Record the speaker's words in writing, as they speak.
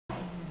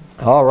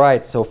All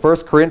right, so 1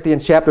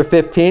 Corinthians chapter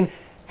 15.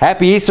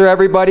 Happy Easter,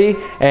 everybody.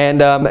 And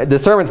the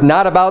sermon's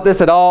not about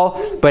this at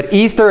all, but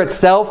Easter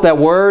itself, that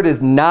word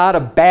is not a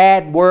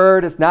bad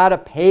word. It's not a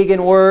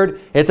pagan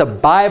word. It's a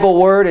Bible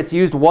word. It's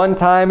used one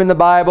time in the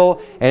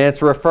Bible, and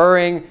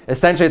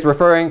essentially it's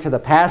referring to the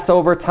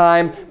Passover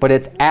time, but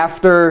it's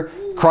after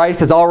Christ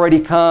has already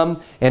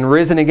come and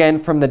risen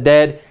again from the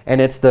dead, and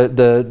it's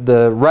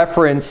the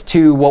reference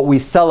to what we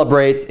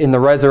celebrate in the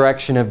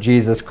resurrection of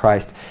Jesus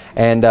Christ.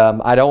 And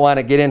I don't want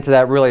to get into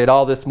that really at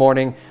all this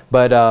morning,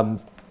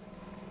 but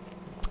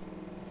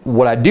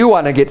what I do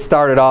want to get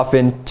started off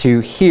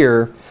into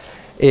here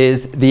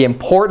is the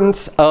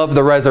importance of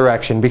the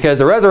resurrection, because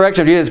the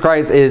resurrection of Jesus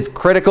Christ is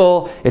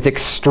critical. It's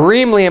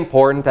extremely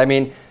important. I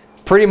mean,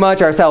 pretty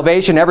much our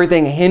salvation,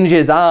 everything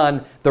hinges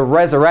on the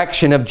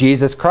resurrection of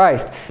Jesus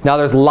Christ. Now,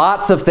 there's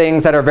lots of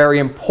things that are very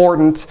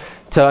important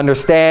to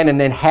understand and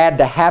then had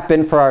to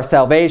happen for our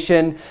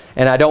salvation,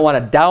 and I don't want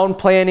to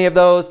downplay any of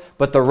those,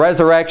 but the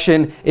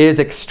resurrection is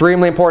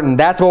extremely important.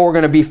 That's what we're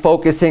going to be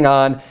focusing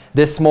on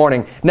this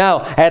morning.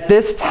 Now, at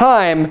this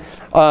time,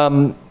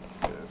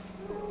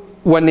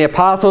 when the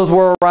apostles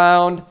were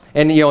around,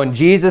 and in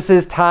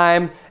Jesus'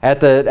 time, at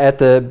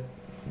the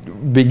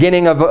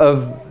beginning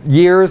of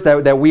years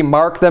that we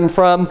mark them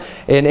from,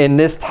 in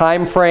this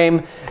time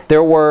frame,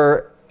 there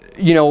were,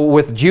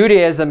 with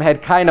Judaism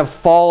had kind of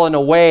fallen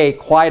away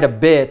quite a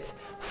bit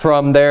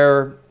from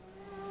their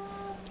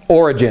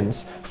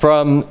origins,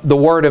 from the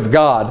Word of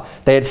God.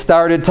 They had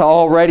started to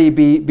already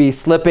be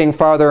slipping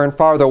farther and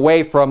farther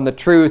away from the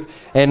truth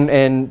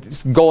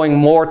and going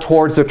more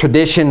towards the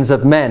traditions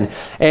of men.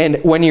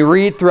 And when you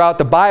read throughout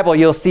the Bible,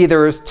 you'll see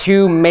there's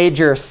two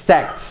major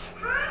sects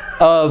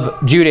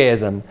of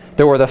Judaism.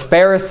 There were the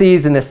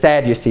Pharisees and the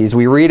Sadducees.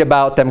 We read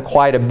about them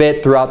quite a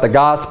bit throughout the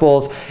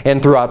Gospels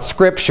and throughout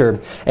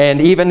Scripture.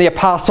 And even the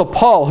Apostle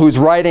Paul, who's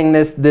writing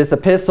this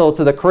epistle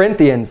to the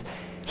Corinthians,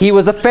 he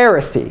was a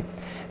Pharisee.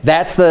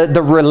 That's the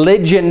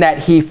religion that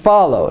he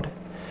followed.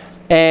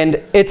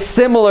 And it's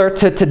similar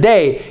to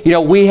today.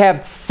 We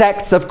have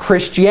sects of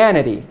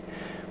Christianity.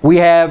 We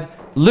have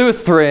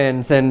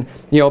Lutherans and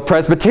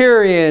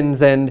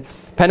Presbyterians and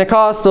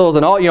Pentecostals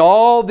and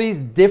all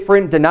these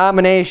different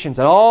denominations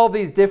and all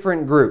these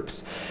different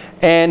groups.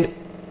 And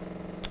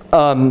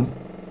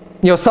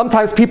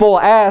sometimes people will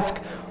ask,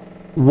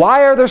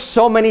 why are there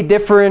so many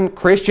different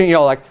Christian,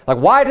 like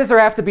why does there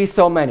have to be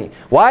so many?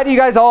 Why do you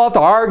guys all have to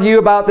argue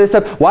about this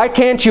stuff? Why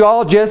can't you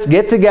all just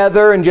get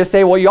together and just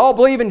say, well, you all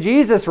believe in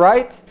Jesus,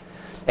 right?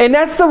 And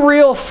that's the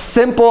real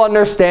simple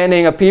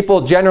understanding of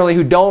people generally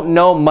who don't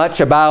know much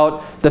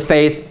about the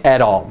faith at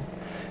all.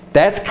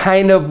 That's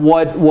kind of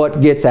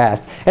what gets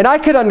asked. And I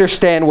could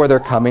understand where they're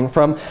coming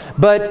from,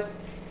 but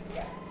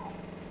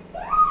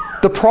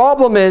the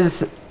problem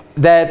is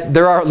that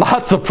there are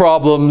lots of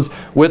problems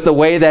with the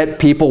way that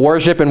people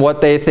worship and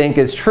what they think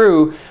is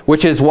true,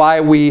 which is why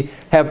we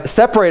have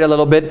separated a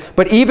little bit.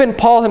 But even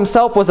Paul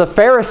himself was a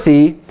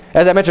Pharisee,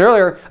 as I mentioned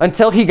earlier,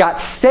 until he got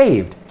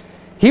saved.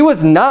 He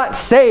was not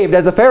saved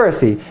as a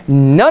Pharisee.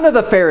 None of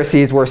the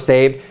Pharisees were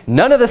saved.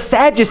 None of the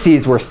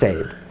Sadducees were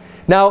saved.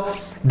 Now,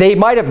 they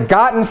might have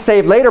gotten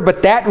saved later,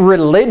 but that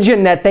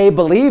religion that they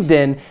believed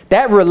in,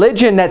 that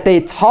religion that they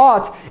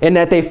taught and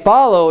that they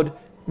followed,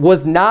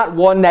 was not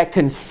one that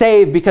can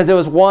save, because it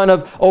was one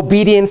of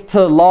obedience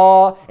to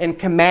law and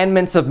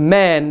commandments of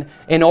men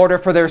in order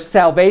for their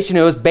salvation.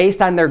 It was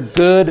based on their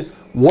good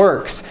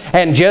works.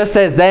 And just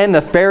as then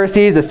the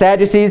Pharisees, the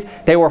Sadducees,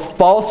 they were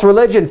false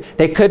religions.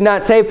 They could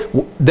not save.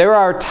 There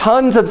are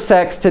tons of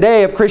sects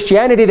today of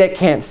Christianity that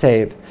can't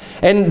save.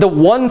 And the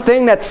one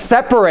thing that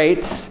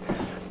separates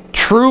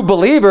true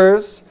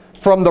believers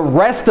from the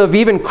rest of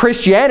even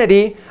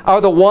Christianity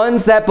are the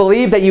ones that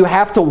believe that you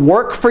have to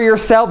work for your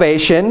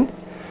salvation.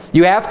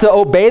 You have to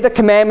obey the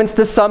commandments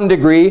to some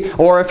degree,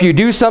 or if you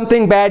do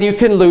something bad, you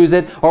can lose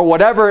it, or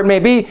whatever it may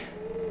be.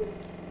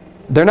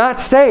 They're not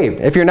saved.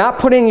 If you're not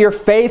putting your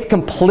faith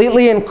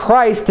completely in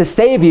Christ to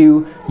save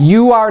you,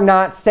 you are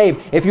not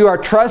saved. If you are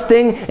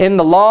trusting in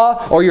the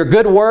law or your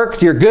good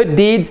works, your good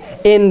deeds,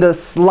 in the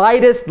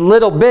slightest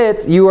little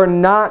bit, you are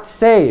not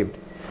saved.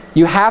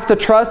 You have to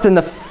trust in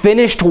the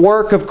finished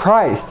work of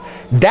Christ.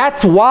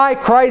 That's why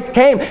Christ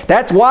came.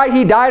 That's why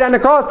He died on the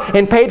cross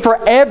and paid for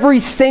every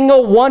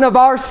single one of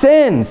our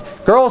sins.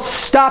 Girls,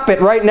 stop it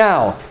right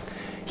now.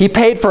 He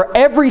paid for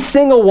every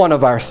single one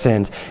of our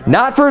sins.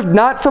 Not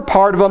for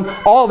part of them,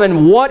 all of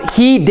them. What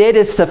He did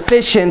is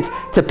sufficient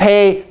to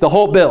pay the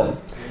whole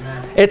bill.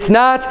 Amen. It's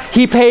not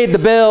He paid the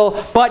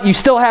bill, but you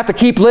still have to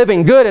keep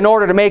living good in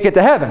order to make it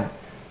to heaven.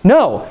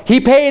 No, He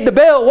paid the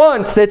bill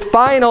once. It's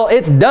final.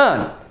 It's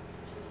done.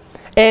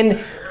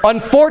 And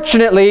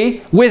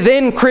unfortunately,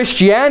 within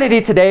Christianity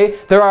today,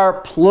 there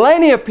are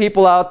plenty of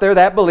people out there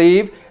that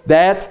believe,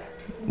 that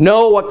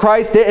know what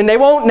Christ did, and they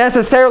won't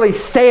necessarily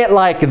say it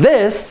like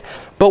this,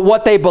 but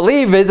what they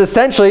believe is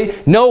essentially,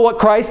 know what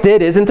Christ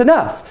did isn't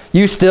enough.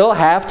 You still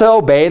have to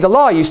obey the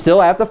law. You still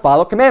have to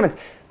follow commandments.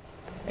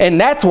 And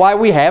that's why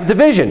we have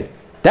division.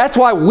 That's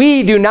why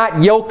we do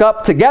not yoke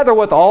up together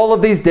with all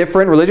of these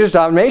different religious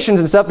denominations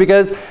and stuff,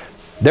 because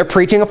They're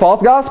preaching a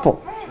false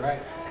gospel. That's right.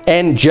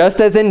 And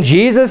just as in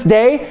Jesus'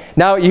 day,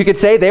 now you could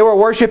say they were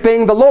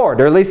worshiping the Lord,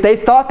 or at least they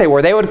thought they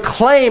were. They would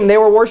claim they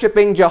were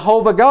worshiping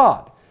Jehovah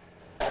God.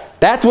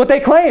 That's what they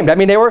claimed. I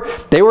mean, they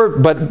were,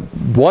 but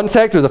one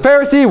sect was a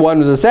Pharisee, one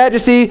was a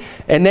Sadducee,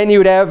 and then you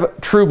would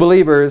have true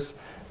believers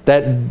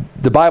that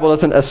the Bible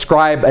doesn't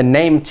ascribe a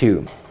name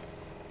to.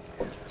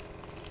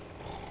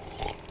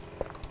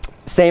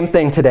 Same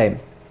thing today.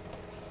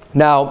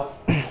 Now,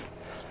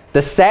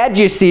 the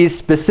Sadducees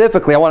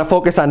specifically, I want to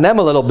focus on them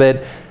a little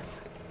bit.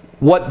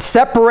 What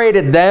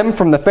separated them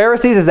from the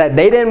Pharisees is that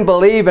they didn't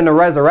believe in the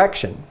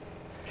resurrection.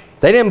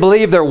 They didn't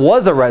believe there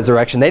was a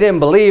resurrection. They didn't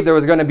believe there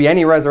was going to be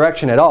any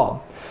resurrection at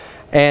all.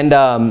 And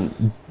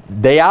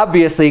they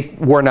obviously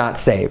were not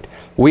saved.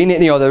 We need,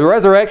 the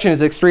resurrection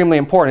is extremely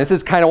important. This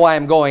is kind of why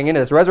I'm going into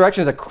this.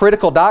 Resurrection is a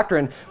critical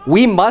doctrine.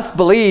 We must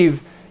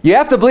believe, you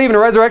have to believe in the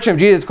resurrection of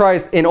Jesus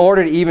Christ in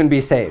order to even be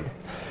saved.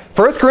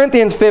 1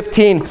 Corinthians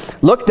 15,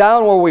 look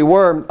down where we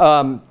were.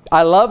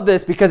 I love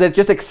this because it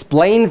just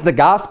explains the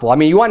gospel. I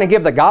mean, you want to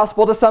give the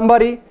gospel to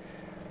somebody?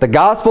 The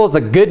gospel is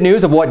the good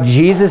news of what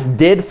Jesus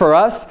did for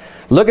us.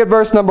 Look at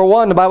verse number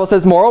 1. The Bible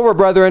says, "Moreover,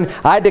 brethren,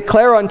 I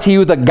declare unto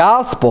you the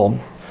gospel."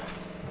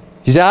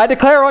 He said, "I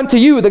declare unto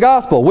you the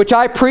gospel, which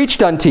I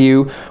preached unto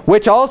you,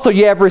 which also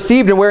ye have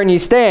received and wherein ye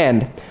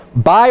stand,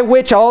 by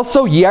which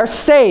also ye are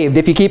saved,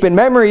 if ye keep in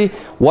memory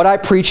what I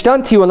preached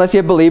unto you, unless ye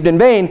have believed in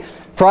vain.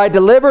 For I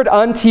delivered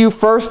unto you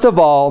first of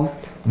all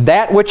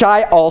that which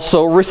I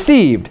also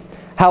received,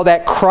 how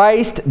that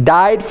Christ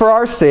died for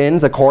our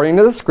sins according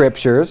to the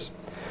Scriptures."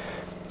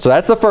 So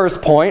that's the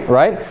first point,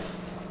 right?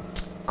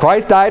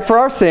 Christ died for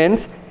our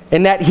sins,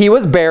 and that he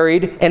was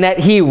buried, and that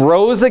he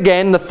rose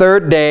again the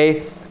third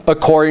day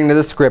according to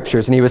the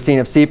Scriptures. And he was seen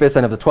of Cephas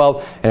and of the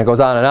 12, and it goes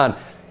on and on.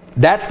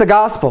 That's the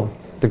gospel.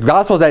 The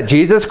gospel is that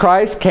Jesus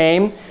Christ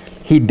came,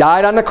 he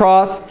died on the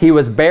cross, he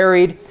was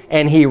buried,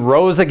 and he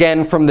rose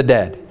again from the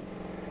dead.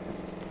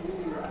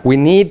 We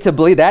need to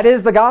believe. That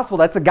is the gospel.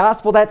 That's the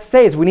gospel that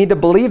saves. We need to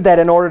believe that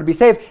in order to be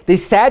saved.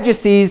 These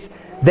Sadducees,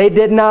 they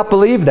did not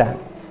believe that.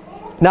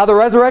 Now the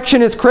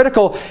resurrection is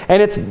critical, and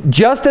it's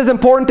just as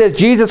important as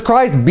Jesus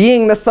Christ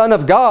being the Son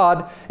of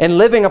God and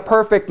living a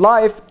perfect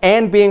life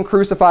and being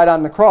crucified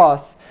on the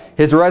cross.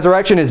 His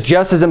resurrection is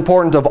just as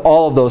important of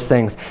all of those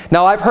things.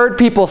 Now I've heard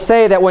people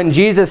say that when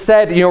Jesus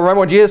said, remember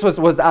when Jesus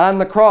was on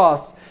the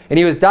cross and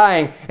he was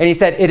dying and he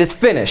said, "It is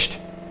finished."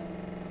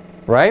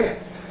 Right?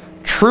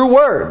 True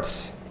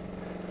words.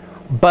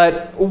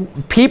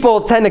 But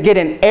people tend to get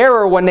in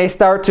error when they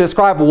start to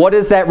ascribe, what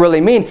does that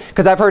really mean?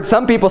 Because I've heard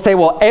some people say,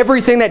 well,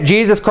 everything that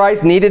Jesus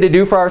Christ needed to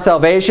do for our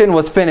salvation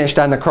was finished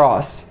on the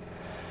cross.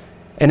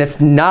 And it's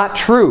not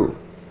true.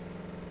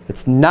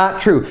 It's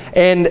not true.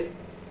 And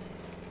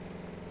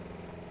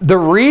the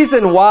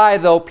reason why,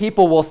 though,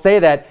 people will say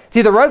that,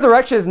 see, the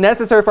resurrection is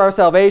necessary for our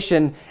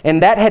salvation,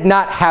 and that had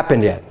not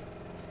happened yet.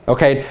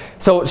 Okay?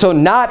 So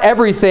not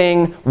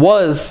everything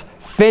was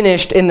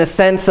finished in the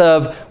sense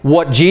of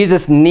what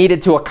Jesus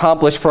needed to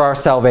accomplish for our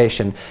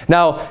salvation.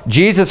 Now,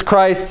 Jesus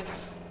Christ's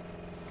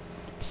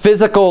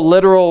physical,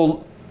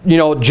 literal,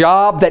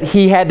 job that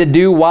he had to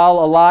do while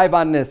alive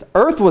on this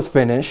earth was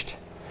finished.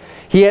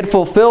 He had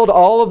fulfilled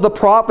all of the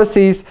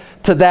prophecies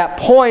to that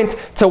point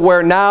to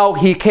where now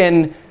he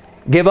can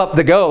give up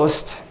the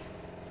ghost,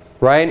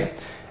 right?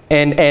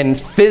 And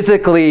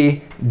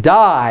physically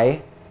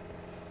die.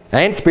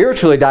 And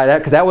spiritually die, that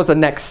because that was the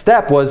next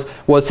step,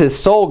 was his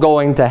soul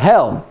going to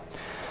hell.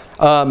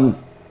 But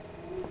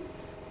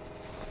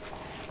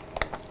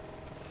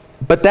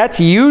that's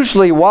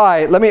usually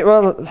why.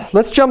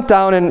 Let's jump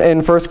down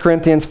in 1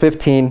 Corinthians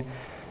 15.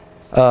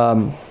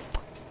 No,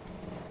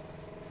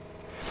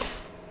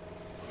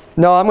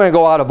 I'm going to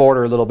go out of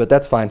order a little bit.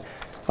 That's fine.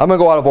 I'm going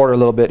to go out of order a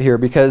little bit here,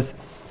 because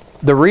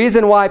the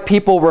reason why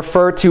people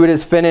refer to it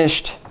as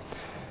finished,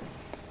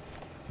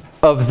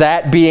 of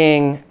that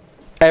being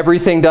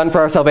everything done for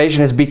our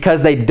salvation, is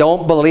because they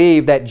don't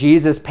believe that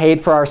Jesus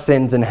paid for our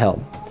sins in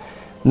hell.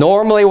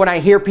 Normally when I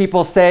hear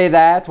people say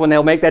that, when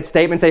they'll make that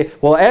statement, say,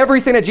 well,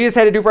 everything that Jesus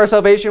had to do for our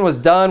salvation was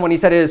done when he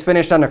said it is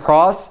finished on the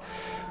cross.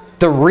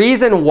 The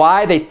reason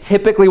why they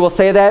typically will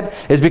say that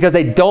is because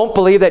they don't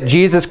believe that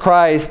Jesus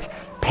Christ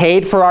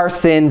paid for our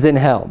sins in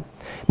hell.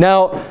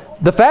 Now,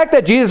 the fact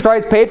that Jesus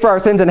Christ paid for our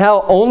sins in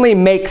hell only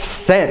makes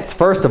sense,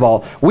 first of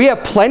all. We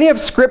have plenty of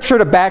scripture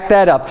to back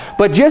that up.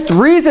 But just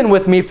reason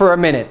with me for a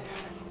minute.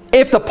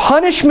 If the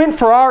punishment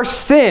for our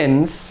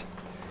sins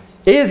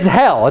is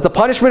hell, it's a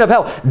punishment of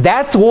hell,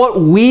 that's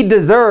what we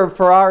deserve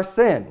for our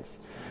sins.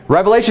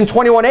 Revelation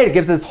 21:8, it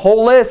gives this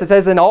whole list. It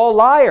says, "And all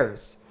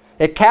liars,"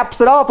 it caps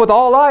it off with,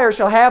 "all liars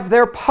shall have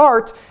their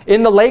part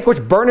in the lake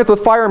which burneth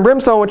with fire and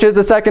brimstone, which is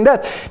the second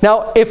death."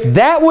 Now, if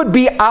that would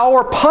be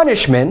our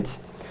punishment,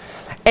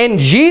 and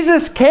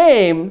Jesus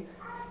came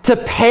to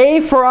pay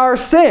for our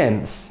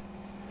sins,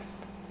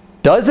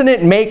 doesn't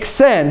it make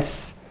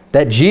sense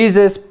that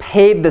Jesus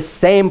paid the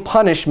same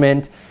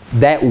punishment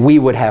that we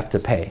would have to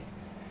pay?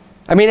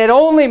 I mean, it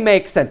only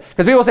makes sense.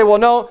 Because people say, well,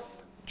 no,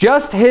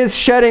 just his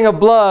shedding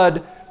of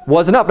blood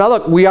was enough. Now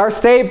look, we are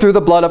saved through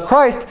the blood of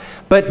Christ,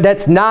 But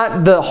that's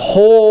not the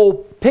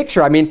whole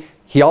picture. I mean,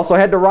 he also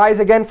had to rise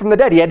again from the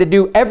dead. He had to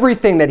do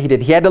everything that he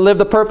did. He had to live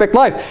the perfect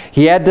life.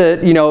 He had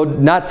to,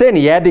 not sin.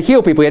 He had to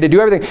heal people. He had to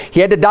do everything. He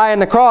had to die on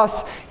the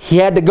cross. He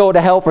had to go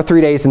to hell for 3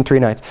 days and 3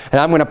 nights.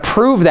 And I'm going to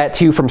prove that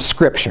to you from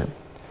Scripture.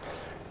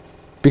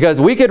 Because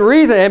we could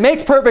reason. It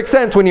makes perfect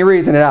sense when you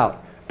reason it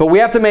out. But we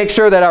have to make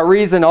sure that our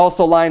reason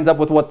also lines up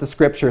with what the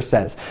Scripture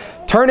says.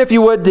 Turn, if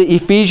you would, to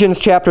Ephesians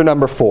chapter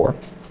number 4.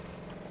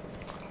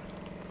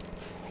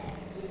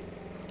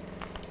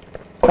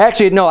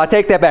 Actually, no, I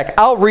take that back.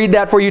 I'll read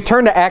that for you.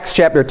 Turn to Acts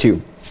chapter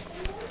 2.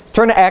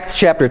 Turn to Acts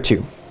chapter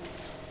 2.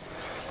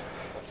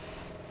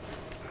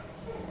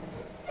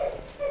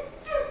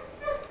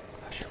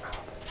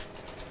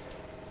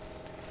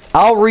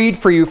 I'll read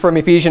for you from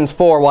Ephesians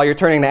 4 while you're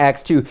turning to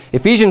Acts 2.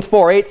 Ephesians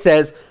 4:8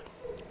 says,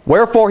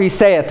 "Wherefore he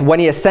saith, when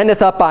he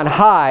ascendeth up on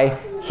high,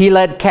 he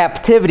led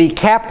captivity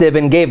captive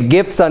and gave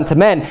gifts unto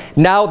men.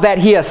 Now that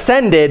he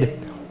ascended,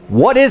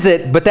 what is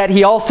it but that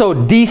he also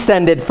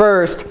descended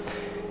first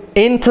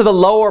into the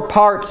lower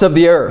parts of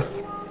the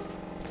earth?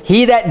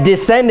 He that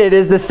descended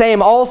is the same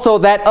also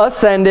that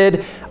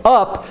ascended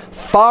up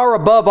far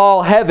above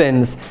all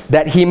heavens,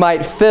 that he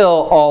might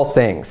fill all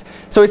things."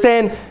 So he's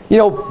saying,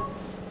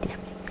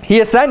 he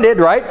ascended,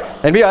 right?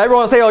 And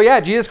everyone will say, oh yeah,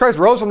 Jesus Christ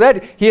rose from the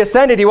dead. He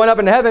ascended, he went up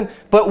into heaven.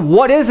 But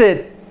what is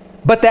it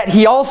but that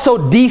he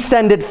also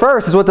descended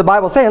first, is what the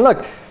Bible's saying.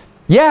 Look,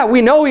 yeah,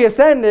 we know he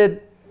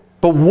ascended,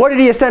 but what did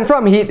he ascend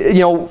from?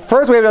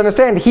 First we have to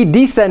understand, he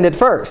descended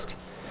first.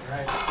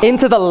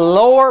 Into the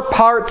lower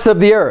parts of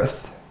the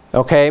earth.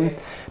 Okay?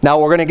 Now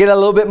we're going to get a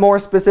little bit more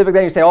specific.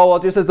 Then you say, oh, well,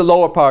 just as the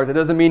lower parts. It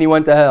doesn't mean he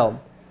went to hell.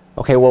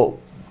 Okay, well,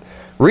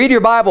 read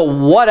your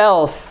Bible. What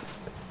else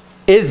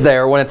is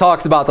there when it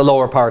talks about the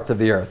lower parts of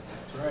the earth?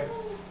 That's right.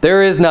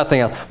 There is nothing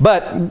else.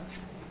 But,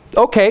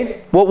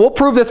 okay, we'll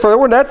prove this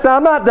further.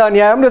 I'm not done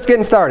yet. I'm just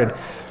getting started.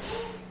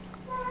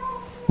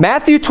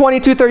 Matthew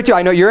 22:32.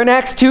 I know you're in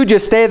Acts 2.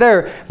 Just stay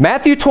there.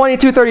 Matthew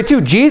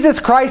 22:32. Jesus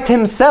Christ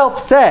himself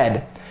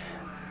said,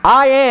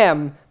 "I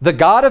am the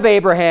God of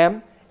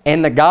Abraham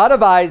and the God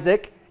of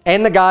Isaac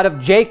and the God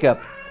of Jacob."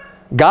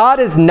 God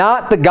is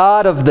not the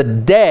God of the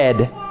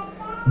dead,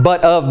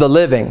 but of the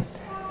living.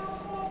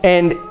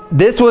 And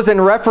this was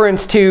in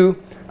reference to,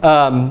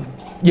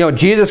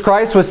 Jesus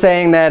Christ was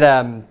saying that,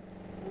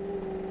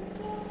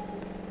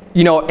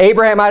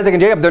 Abraham, Isaac,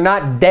 and Jacob, they're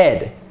not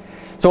dead.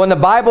 So when the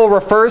Bible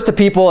refers to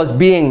people as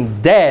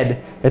being dead,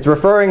 it's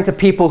referring to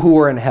people who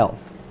are in hell.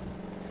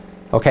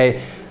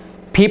 Okay?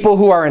 People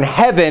who are in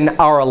heaven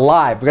are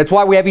alive. That's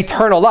why we have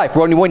eternal life.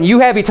 When you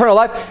have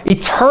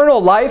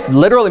eternal life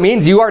literally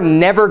means you are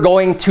never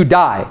going to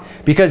die,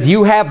 because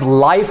you have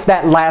life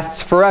that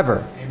lasts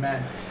forever.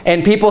 Amen.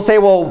 And people say,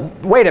 well,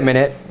 wait a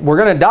minute, we're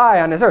going to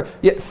die on this earth.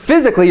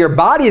 Physically, your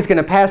body is going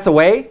to pass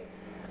away,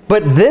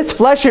 but this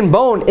flesh and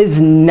bone is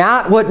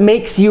not what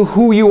makes you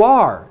who you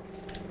are.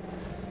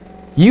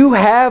 You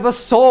have a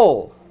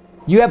soul.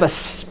 You have a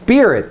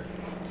spirit.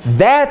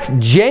 That's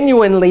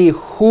genuinely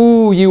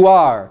who you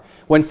are.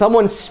 When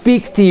someone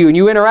speaks to you and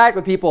you interact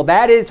with people,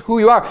 that is who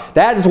you are.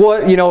 That is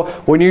what,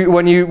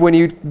 when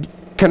you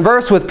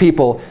converse with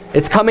people,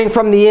 it's coming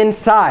from the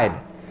inside.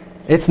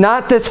 It's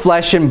not this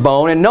flesh and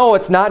bone, and no,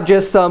 it's not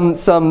just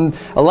some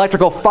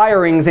electrical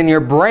firings in your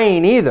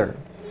brain either.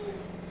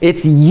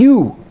 It's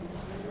you.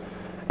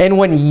 And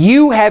when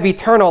you have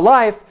eternal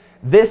life,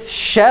 this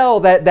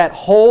shell that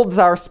holds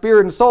our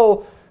spirit and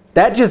soul,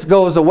 that just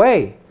goes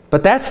away.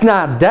 But that's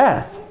not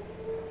death.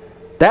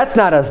 That's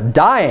not us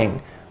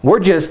dying. We're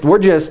just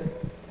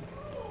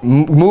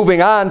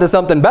moving on to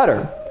something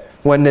better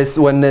when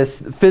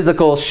this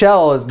physical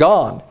shell is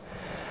gone.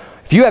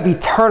 If you have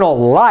eternal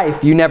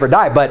life, you never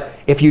die. But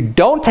if you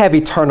don't have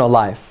eternal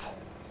life,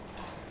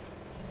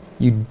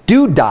 you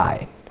do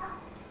die.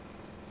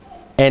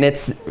 And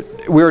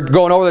we were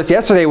going over this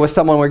yesterday with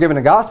someone we were giving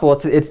the gospel.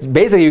 It's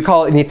basically, you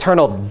call it an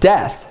eternal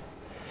death.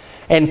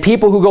 And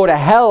people who go to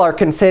hell are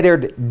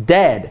considered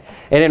dead.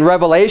 And in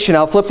Revelation,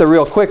 I'll flip it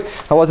real quick.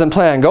 I wasn't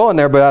planning on going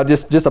there, but I'll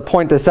just to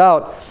point this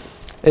out.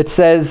 It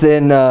says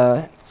in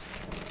at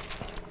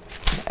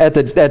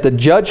the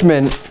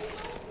judgment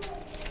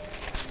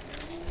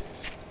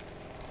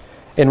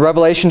in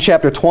Revelation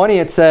chapter 20,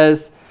 it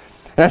says,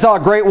 "And I saw a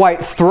great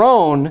white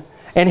throne,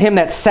 and him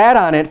that sat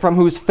on it, from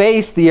whose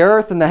face the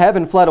earth and the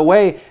heaven fled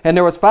away, and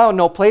there was found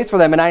no place for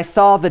them. And I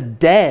saw the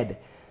dead,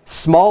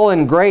 small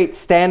and great,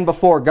 stand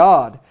before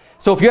God."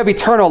 So if you have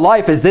eternal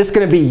life, is this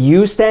going to be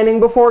you standing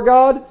before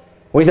God?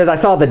 When he says, "I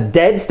saw the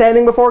dead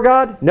standing before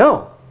God"?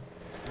 No.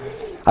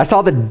 I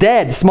saw the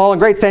dead, small and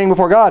great, standing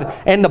before God.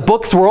 And the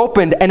books were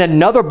opened, and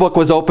another book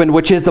was opened,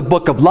 which is the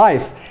book of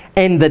life.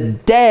 And the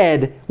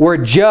dead were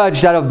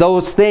judged out of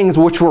those things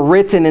which were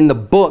written in the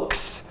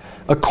books,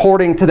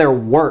 according to their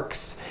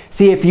works.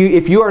 See, if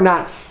you are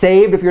not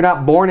saved, if you're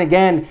not born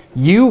again,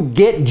 you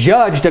get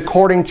judged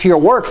according to your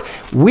works.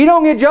 We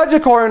don't get judged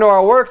according to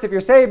our works if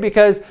you're saved,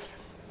 because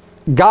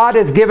God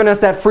has given us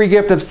that free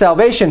gift of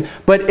salvation.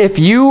 But if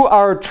you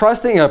are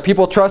trusting,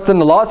 people trust in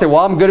the law, say,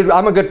 well,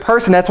 I'm a good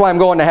person, that's why I'm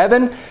going to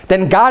heaven,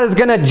 then God is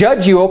going to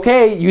judge you.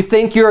 Okay, you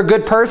think you're a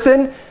good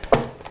person?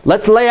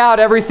 Let's lay out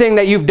everything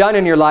that you've done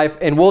in your life,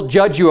 and we'll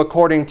judge you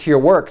according to your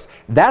works.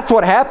 That's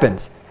what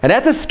happens. And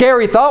that's a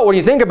scary thought when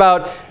you think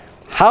about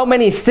how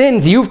many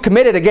sins you've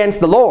committed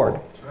against the Lord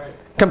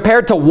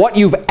compared to what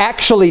you've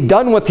actually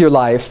done with your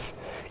life.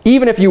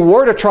 Even if you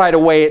were to try to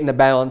weigh it in the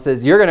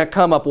balances, you're going to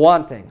come up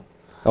wanting.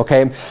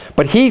 Okay,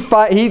 but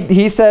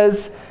he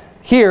says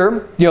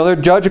here, they're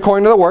judged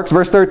according to the works.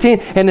 Verse 13,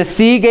 and the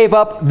sea gave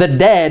up the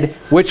dead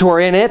which were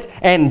in it,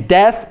 and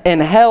death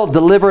and hell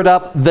delivered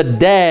up the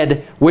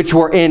dead which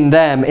were in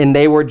them, and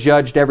they were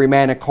judged every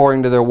man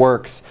according to their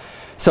works.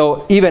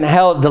 So even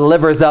hell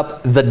delivers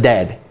up the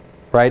dead,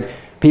 right?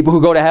 People who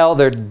go to hell,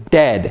 they're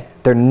dead.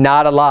 They're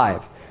not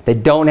alive. They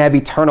don't have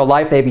eternal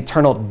life. They have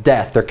eternal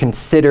death. They're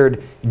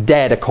considered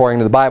dead according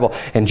to the Bible.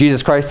 And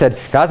Jesus Christ said,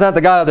 God's not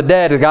the God of the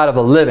dead, the God of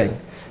the living.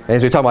 And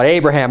as we talk about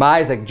Abraham,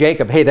 Isaac,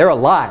 Jacob, hey, they're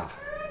alive.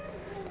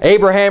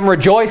 Abraham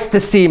rejoiced to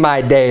see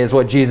my day is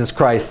what Jesus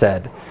Christ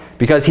said,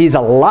 because he's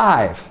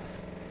alive.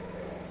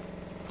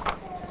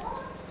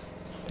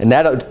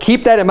 And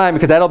keep that in mind,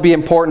 because that'll be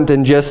important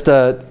in just,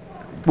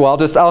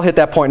 I'll hit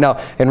that point now.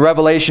 In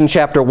Revelation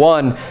chapter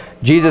 1,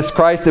 Jesus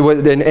Christ,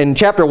 in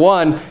chapter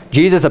 1,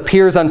 Jesus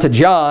appears unto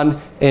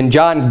John, and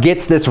John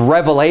gets this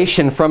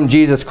revelation from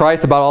Jesus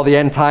Christ about all the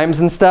end times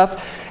and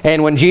stuff.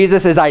 And when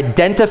Jesus is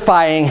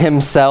identifying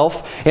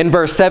himself, in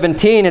verse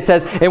 17 it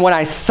says, and when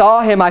I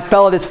saw him, I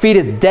fell at his feet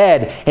as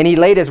dead, and he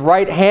laid his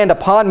right hand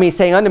upon me,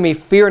 saying unto me,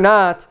 fear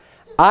not,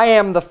 I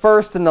am the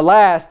first and the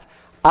last.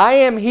 I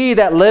am he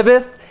that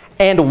liveth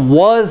and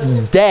was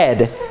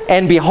dead,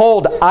 and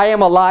behold, I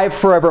am alive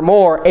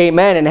forevermore,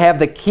 amen, and have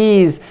the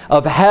keys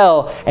of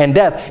hell and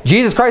death.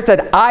 Jesus Christ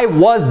said, I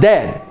was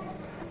dead.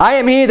 I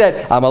am he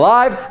that I'm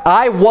alive,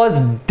 I was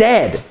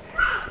dead.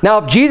 Now,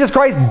 if Jesus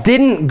Christ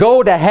didn't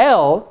go to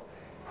hell,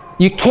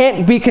 you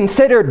can't be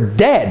considered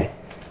dead.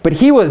 But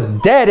he was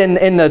dead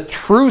in the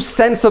true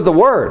sense of the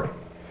word,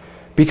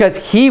 because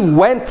he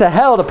went to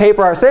hell to pay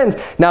for our sins.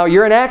 Now,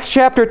 you're in Acts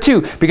chapter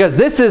 2, because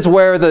this is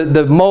where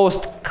the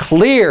most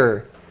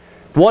clear,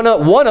 one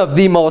of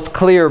the most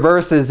clear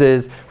verses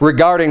is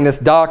regarding this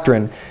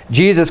doctrine.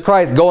 Jesus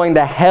Christ going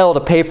to hell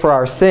to pay for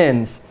our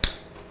sins.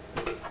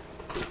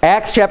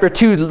 Acts chapter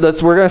 2,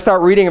 we're going to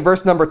start reading in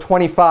verse number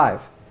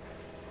 25.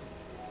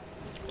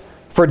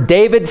 For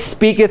David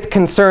speaketh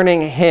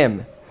concerning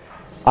him,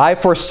 I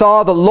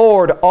foresaw the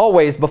Lord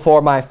always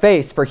before my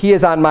face, for he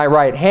is on my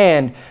right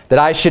hand, that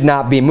I should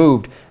not be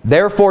moved.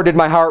 Therefore did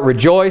my heart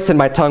rejoice, and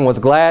my tongue was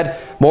glad.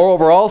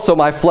 Moreover also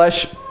my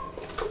flesh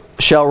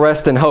shall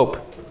rest in hope.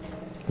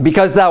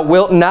 Because thou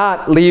wilt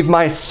not leave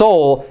my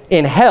soul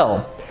in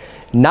hell,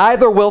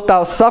 neither wilt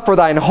thou suffer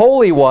thine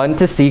Holy One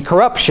to see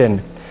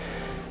corruption.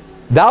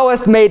 Thou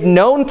hast made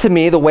known to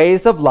me the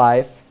ways of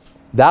life.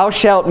 Thou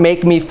shalt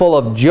make me full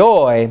of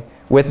joy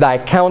with thy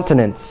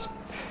countenance.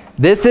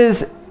 This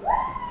is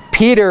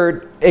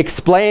Peter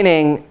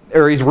explaining,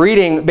 or he's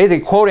reading,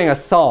 basically quoting a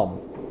psalm.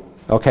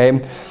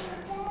 Okay?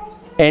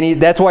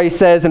 And that's why he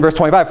says in verse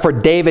 25, for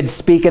David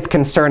speaketh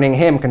concerning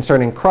him,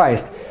 concerning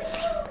Christ.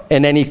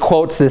 And then he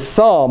quotes this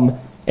psalm.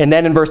 And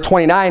then in verse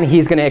 29,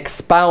 he's going to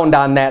expound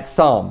on that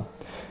psalm.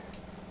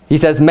 He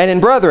says, men and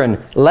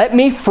brethren, let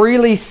me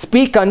freely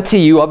speak unto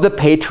you of the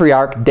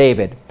patriarch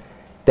David,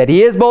 that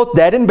he is both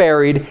dead and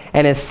buried,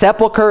 and his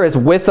sepulchre is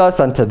with us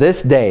unto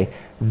this day.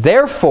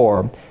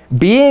 Therefore,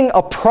 being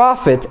a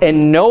prophet,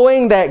 and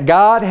knowing that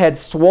God had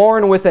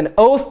sworn with an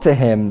oath to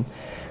him,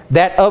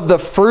 that of the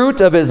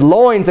fruit of his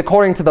loins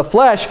according to the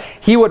flesh,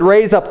 he would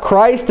raise up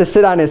Christ to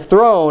sit on his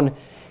throne,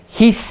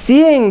 he,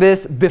 seeing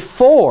this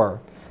before,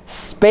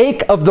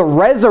 spake of the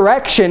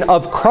resurrection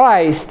of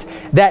Christ,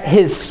 that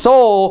his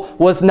soul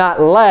was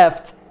not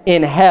left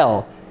in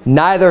hell,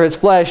 neither his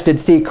flesh did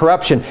see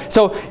corruption.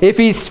 So if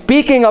he's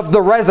speaking of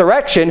the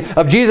resurrection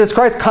of Jesus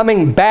Christ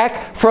coming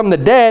back from the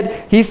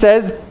dead, he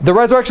says the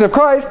resurrection of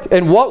Christ.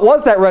 And what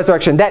was that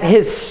resurrection? That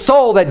his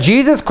soul, that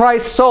Jesus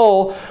Christ's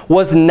soul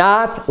was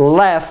not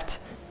left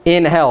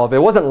in hell. If it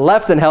wasn't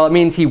left in hell, it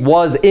means he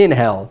was in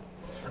hell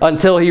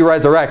until he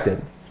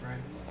resurrected.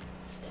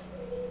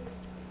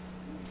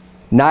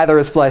 Neither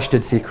his flesh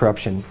did see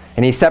corruption.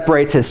 And he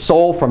separates his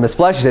soul from his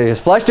flesh. He says his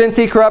flesh didn't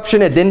see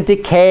corruption, it didn't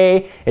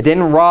decay, it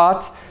didn't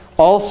rot.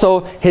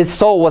 Also, his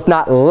soul was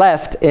not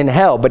left in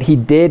hell, but he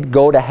did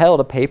go to hell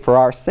to pay for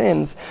our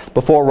sins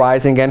before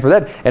rising again from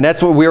the dead. And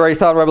that's what we already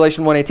saw in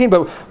Revelation 1:18.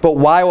 But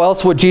why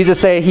else would Jesus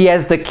say he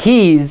has the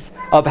keys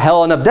of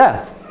hell and of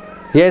death?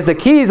 He has the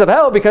keys of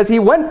hell because he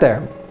went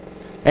there.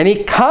 And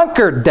he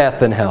conquered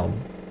death and hell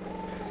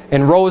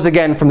and rose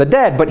again from the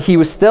dead. But he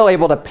was still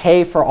able to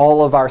pay for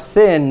all of our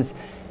sins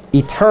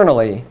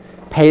eternally,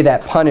 pay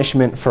that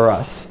punishment for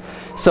us.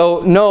 So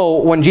no,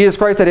 when Jesus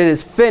Christ said it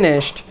is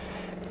finished,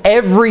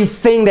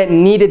 everything that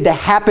needed to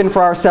happen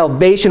for our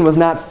salvation was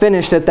not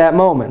finished at that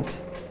moment.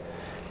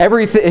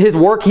 His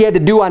work he had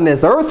to do on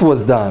this earth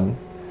was done.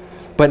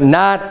 but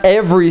not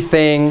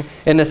everything,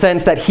 in the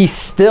sense that he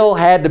still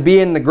had to be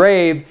in the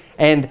grave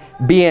and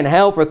be in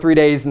hell for 3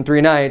 days and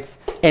 3 nights,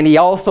 and he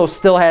also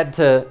still had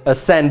to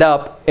ascend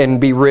up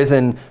and be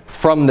risen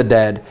from the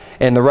dead.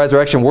 And the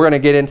resurrection, we're going to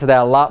get into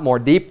that a lot more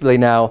deeply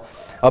now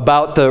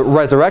about the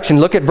resurrection.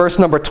 Look at verse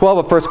number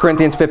 12 of 1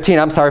 Corinthians 15.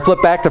 I'm sorry,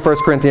 flip back to 1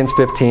 Corinthians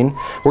 15.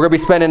 We're going to be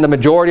spending the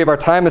majority of our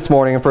time this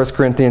morning in 1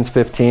 Corinthians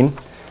 15.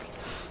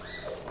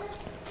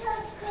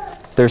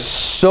 There's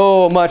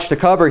so much to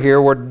cover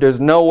here where there's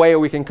no way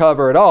we can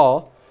cover it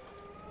all.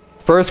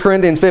 1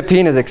 Corinthians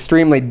 15 is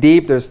extremely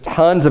deep. There's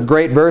tons of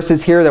great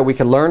verses here that we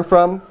can learn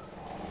from.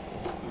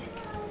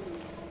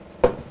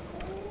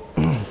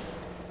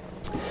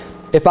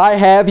 If I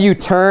have you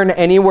turn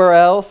anywhere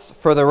else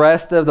for the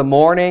rest of the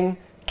morning,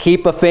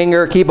 keep a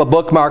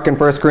bookmark in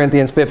 1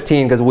 Corinthians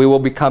 15, because we will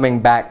be coming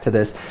back to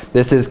this.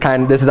 This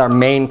is our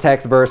main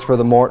text verse for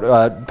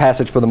the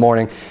passage for the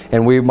morning,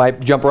 and we might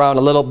jump around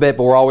a little bit,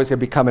 but we're always going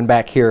to be coming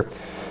back here.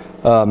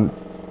 1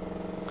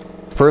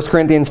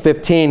 Corinthians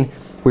 15,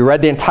 we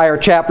read the entire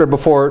chapter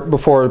before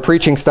the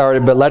preaching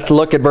started, but let's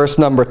look at verse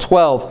number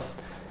 12,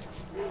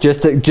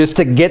 just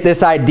to get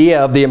this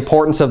idea of the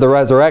importance of the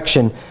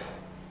resurrection.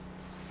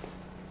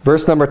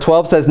 Verse number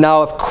 12 says,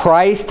 "Now if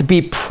Christ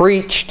be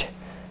preached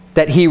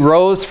that he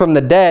rose from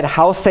the dead,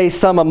 how say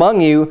some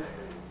among you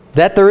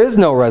that there is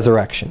no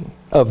resurrection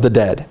of the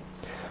dead?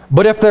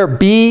 But if there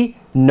be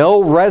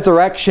no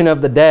resurrection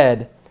of the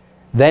dead,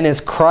 then is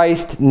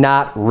Christ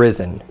not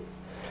risen?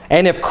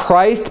 And if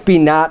Christ be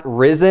not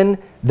risen,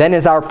 then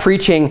is our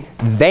preaching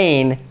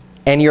vain,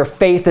 and your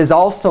faith is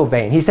also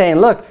vain." He's saying,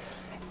 look,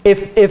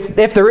 if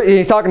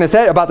he's talking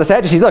about the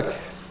Sadducees, look,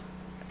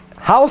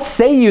 how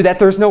say you that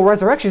there's no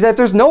resurrection? He said, if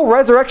there's no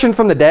resurrection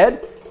from the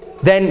dead,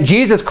 then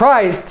Jesus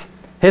Christ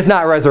is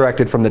not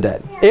resurrected from the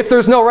dead. If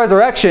there's no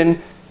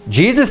resurrection,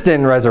 Jesus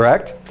didn't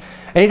resurrect.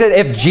 And he said,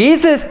 if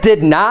Jesus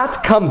did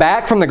not come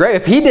back from the grave,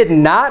 if he did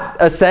not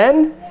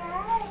ascend,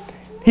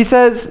 he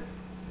says,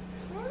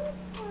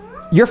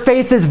 your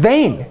faith is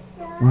vain.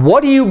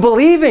 What are you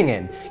believing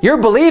in? You're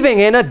believing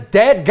in a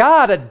dead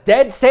God, a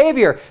dead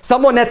Savior,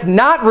 someone that's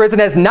not risen,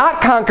 has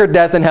not conquered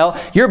death and hell.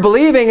 You're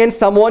believing in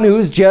someone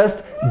who's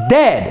just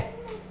dead.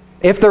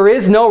 If there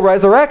is no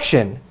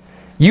resurrection,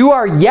 you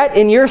are yet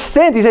in your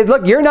sins. He says,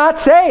 look, you're not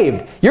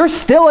saved. You're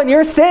still in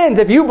your sins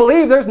if you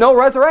believe there's no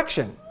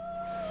resurrection.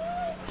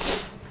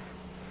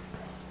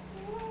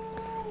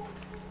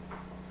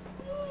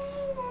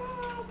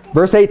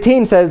 Verse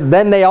 18 says,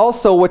 "Then they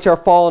also which are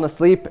fallen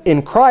asleep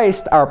in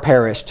Christ are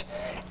perished.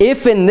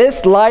 If in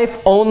this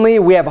life only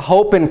we have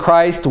hope in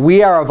Christ,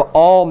 we are of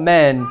all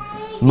men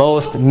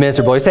most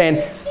miserable." He's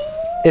saying,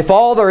 if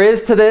all there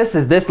is to this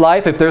is this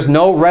life, if there's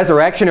no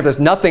resurrection, if there's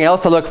nothing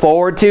else to look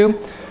forward to,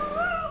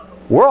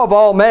 we're of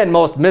all men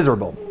most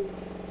miserable.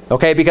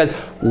 Okay, because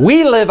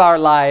we live our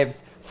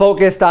lives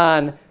focused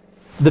on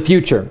the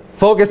future,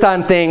 focused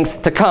on things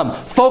to come,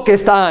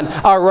 focused on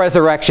our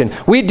resurrection.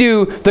 We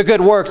do the good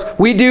works.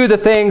 We do the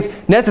things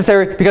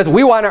necessary because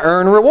we want to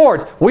earn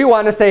rewards. We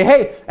want to say,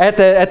 hey, at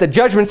the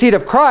judgment seat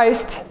of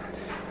Christ,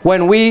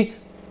 when we're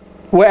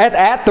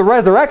at the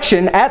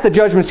resurrection, at the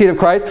judgment seat of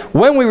Christ,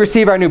 when we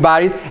receive our new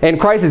bodies, and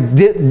Christ is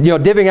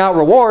divvying out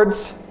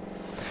rewards,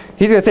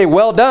 he's going to say,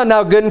 well done,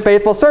 thou good and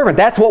faithful servant.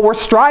 That's what we're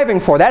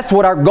striving for. That's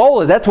what our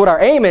goal is. That's what our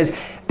aim is.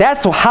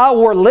 That's how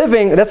we're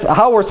living. That's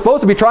how we're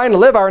supposed to be trying to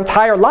live our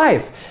entire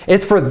life.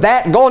 It's for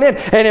that going in.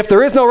 And if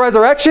there is no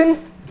resurrection,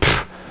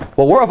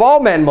 well, we're of all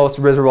men most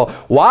miserable.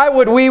 Why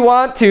would we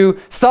want to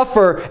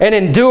suffer and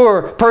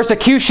endure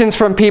persecutions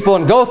from people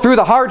and go through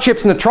the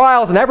hardships and the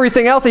trials and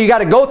everything else that you got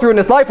to go through in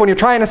this life when you're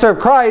trying to serve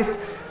Christ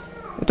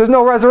if there's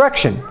no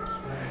resurrection?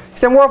 He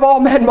said, we're of all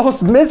men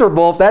most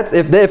miserable.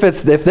 If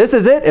this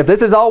is it, if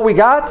this is all we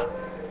got,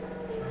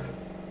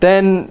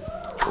 then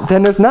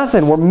there's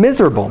nothing. We're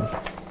miserable.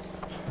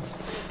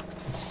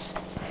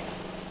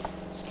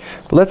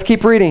 But let's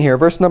keep reading here.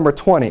 Verse number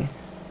 20. The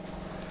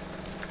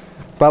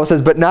Bible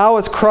says, "But now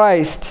is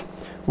Christ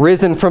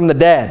risen from the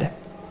dead,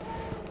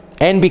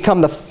 and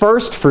become the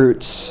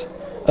firstfruits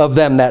of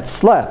them that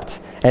slept."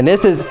 And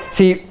this is,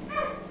 see,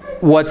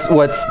 what's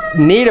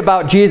neat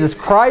about Jesus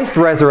Christ's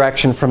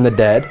resurrection from the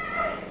dead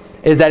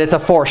is that it's a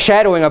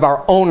foreshadowing of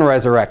our own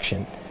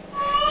resurrection.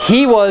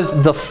 He was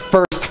the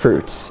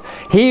firstfruits.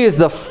 He is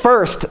the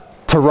first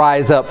to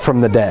rise up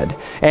from the dead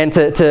and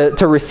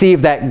to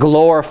receive that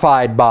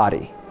glorified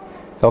body.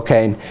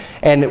 Okay,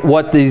 and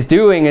what he's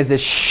doing is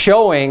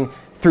showing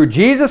through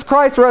Jesus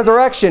Christ's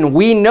resurrection,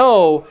 we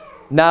know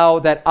now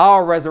that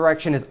our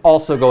resurrection is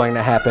also going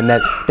to happen,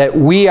 that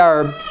we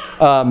are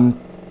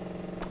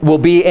will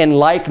be in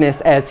likeness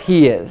as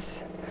he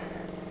is.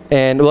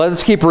 And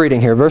let's keep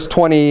reading here. Verse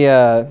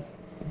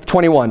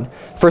 21.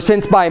 "For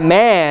since by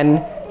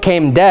man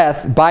came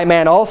death, by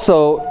man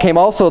came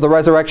also the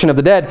resurrection of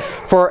the dead.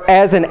 For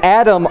as in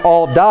Adam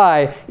all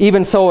die,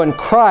 even so in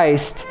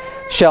Christ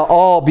shall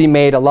all be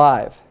made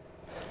alive.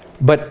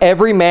 But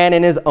every man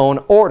in his own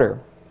order.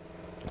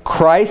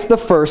 Christ the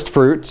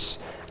firstfruits,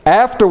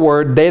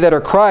 afterward they that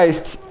are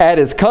Christ's at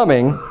his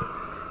coming,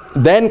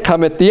 then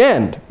cometh the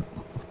end.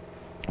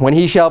 when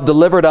he shall have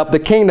delivered up the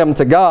kingdom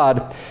to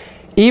God,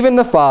 even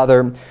the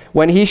Father,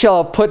 when he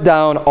shall have put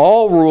down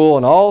all rule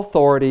and all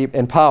authority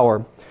and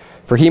power.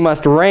 For he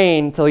must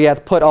reign till he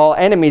hath put all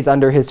enemies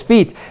under his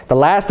feet. The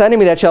last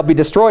enemy that shall be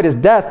destroyed is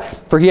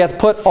death, for he hath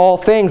put all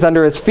things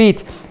under his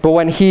feet. But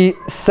when he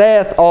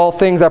saith all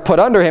things are put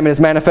under him, it is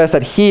manifest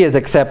that he is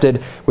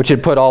accepted, which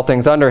had put all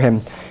things under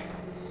him.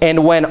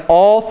 And when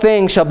all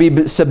things shall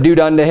be subdued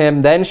unto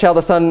him, then shall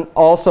the Son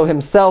also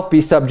himself be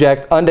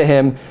subject unto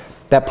him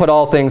that put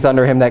all things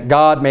under him, that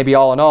God may be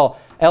all in all.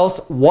 Else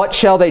what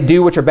shall they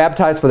do which are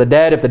baptized for the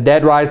dead, if the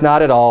dead rise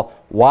not at all?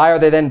 Why are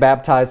they then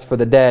baptized for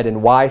the dead,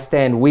 and why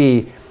stand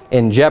we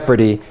in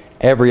jeopardy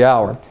every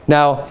hour?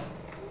 Now,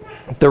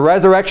 the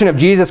resurrection of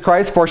Jesus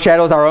Christ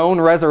foreshadows our own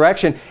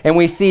resurrection, and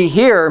we see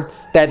here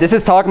that this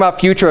is talking about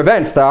future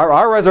events.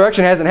 Our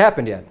resurrection hasn't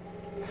happened yet.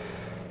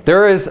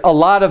 There is a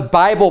lot of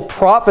Bible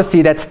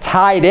prophecy that's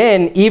tied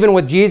in even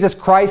with Jesus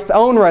Christ's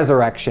own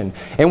resurrection.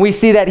 And we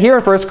see that here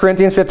in 1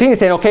 Corinthians 15. He's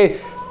saying, okay,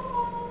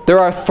 there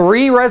are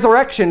 3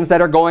 resurrections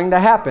that are going to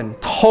happen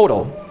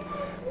total.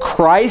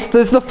 Christ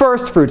is the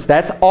first fruits.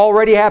 That's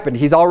already happened.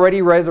 He's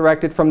already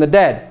resurrected from the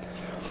dead.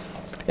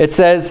 It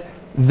says,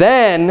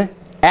 then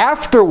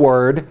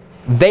afterward,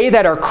 they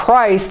that are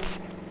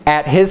Christ's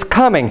at his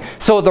coming.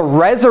 So the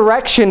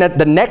resurrection,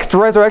 the next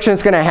resurrection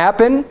that's going to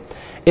happen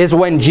is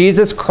when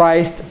Jesus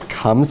Christ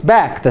comes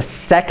back. The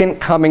second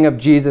coming of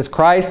Jesus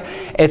Christ.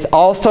 It's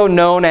also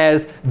known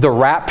as the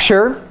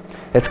rapture.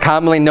 It's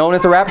commonly known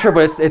as the rapture,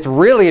 but it's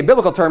really, in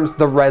biblical terms,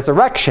 the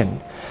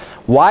resurrection.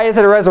 Why is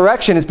it a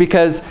resurrection? It's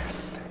because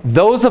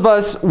those of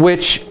us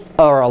which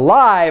are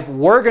alive,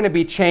 we're going to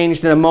be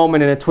changed in a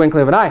moment, in a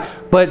twinkling of an eye.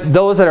 But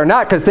those that are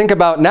not, because think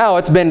about now,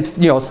 it's been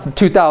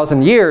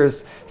 2,000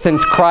 years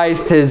since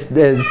Christ has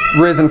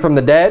risen from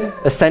the dead,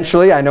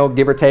 essentially. I know,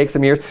 give or take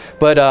some years.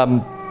 But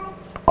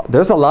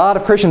there's a lot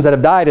of Christians that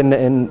have died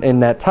in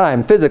that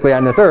time, physically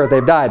on this earth.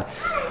 They've died.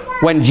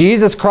 When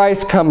Jesus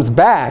Christ comes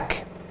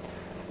back,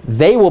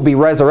 they will be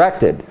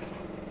resurrected.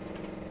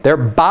 Their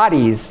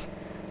bodies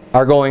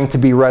are going to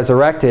be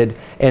resurrected,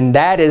 and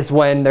that is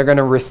when they're going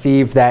to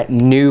receive that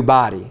new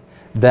body.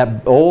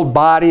 That old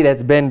body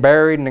that's been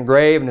buried in the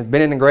grave and has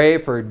been in the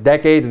grave for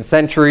decades and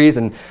centuries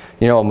and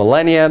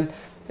millennia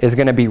is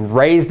going to be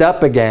raised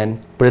up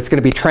again, but it's going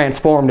to be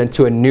transformed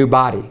into a new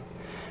body.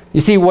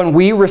 You see, when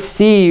we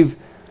receive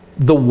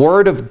the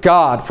Word of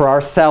God for our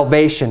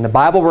salvation, the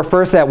Bible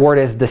refers to that word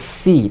as the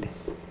seed.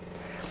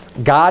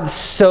 God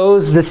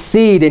sows the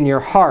seed in your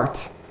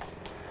heart.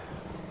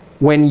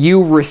 When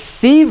you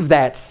receive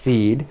that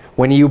seed,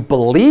 when you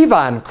believe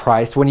on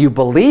Christ, when you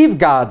believe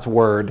God's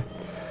Word,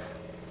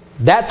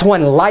 that's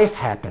when life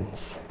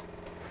happens.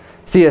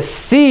 See, a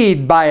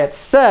seed by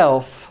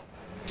itself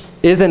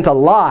isn't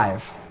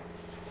alive.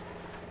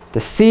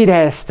 The seed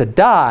has to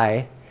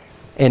die,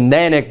 and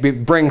then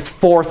it brings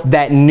forth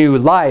that new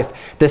life.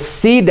 The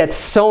seed that's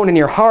sown in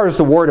your heart is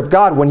the Word of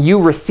God. When you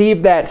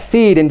receive that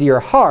seed into your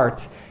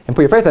heart and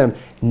put your faith in Him,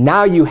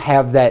 now you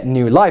have that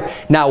new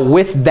life. Now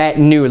with that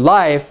new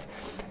life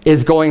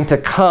is going to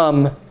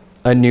come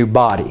a new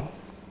body.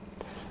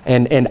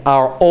 And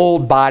our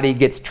old body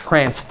gets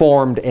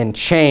transformed and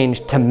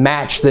changed to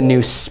match the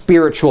new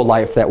spiritual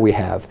life that we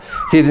have.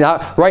 See,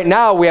 right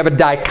now we have a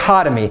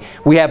dichotomy.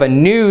 We have a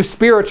new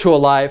spiritual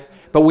life,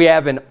 but we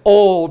have an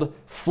old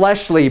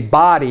fleshly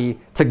body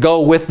to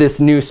go with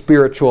this new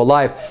spiritual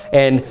life.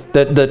 And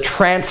the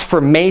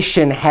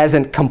transformation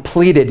hasn't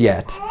completed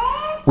yet.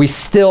 We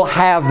still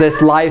have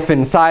this life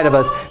inside of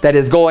us that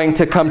is going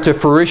to come to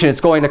fruition.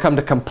 It's going to come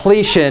to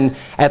completion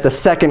at the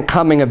second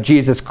coming of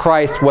Jesus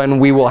Christ, when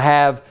we will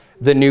have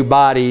the new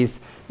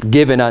bodies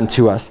given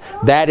unto us.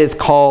 That is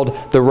called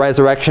the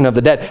resurrection of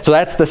the dead. So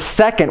that's the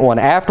second one.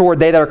 Afterward,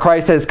 they that are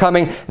Christ is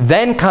coming,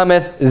 then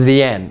cometh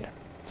the end.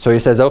 So he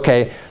says,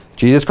 okay,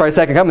 Jesus Christ's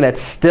second coming,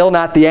 that's still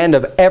not the end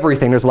of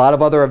everything. There's a lot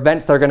of other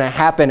events that are going to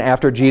happen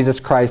after Jesus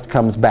Christ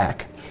comes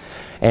back.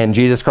 And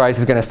Jesus Christ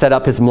is going to set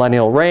up his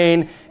millennial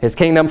reign, his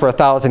kingdom for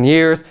 1,000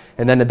 years,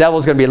 and then the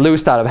devil's going to be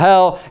loosed out of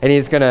hell, and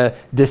he's going to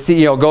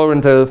go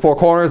into the four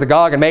corners of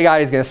Gog and Magog.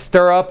 He's going to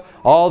stir up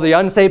all the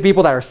unsaved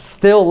people that are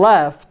still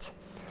left,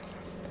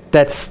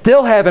 that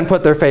still haven't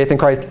put their faith in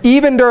Christ,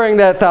 even during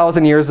that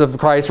 1,000 years of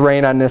Christ's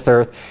reign on this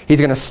earth. He's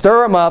going to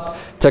stir them up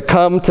to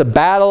come to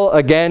battle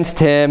against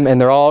him,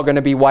 and they're all going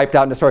to be wiped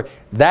out and destroyed.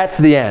 That's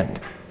the end.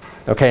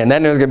 Okay, and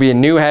then there's going to be a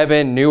new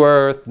heaven, new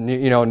earth,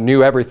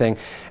 new everything.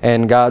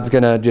 And God's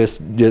going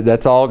to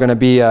that's all going to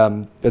be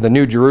the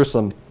new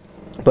Jerusalem.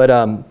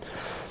 But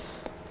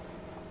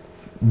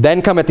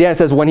then come at the end, it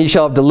says, when he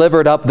shall have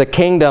delivered up the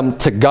kingdom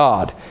to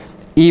God,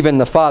 even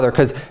the Father.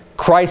 Because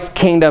Christ's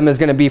kingdom is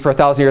going to be for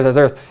 1,000 years on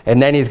earth,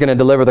 and then he's going to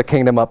deliver the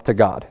kingdom up to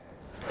God.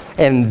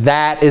 And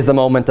that is the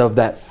moment of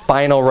that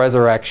final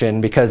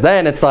resurrection, because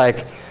then it's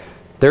like,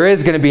 there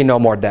is going to be no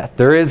more death.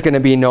 There is going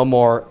to be no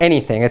more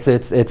anything.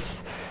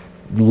 It's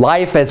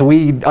life as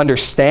we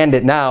understand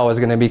it now is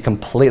going to be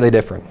completely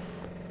different.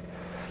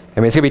 I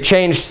mean, it's going to be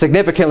changed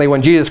significantly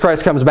when Jesus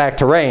Christ comes back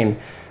to reign.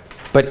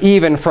 But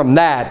even from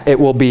that, it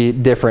will be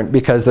different,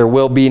 because there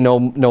will be no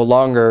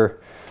longer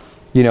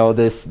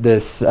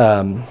this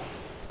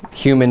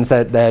humans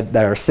that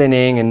are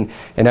sinning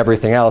and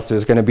everything else.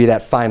 There's going to be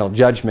that final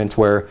judgment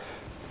where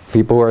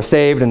people who are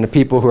saved and the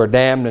people who are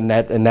damned, and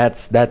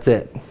that's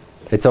it.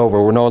 It's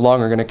over. We're no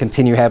longer going to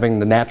continue having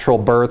the natural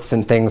births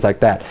and things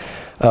like that.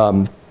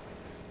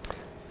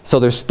 So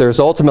there's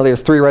ultimately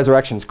three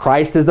resurrections.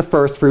 Christ is the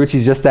first fruits.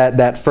 He's just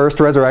that first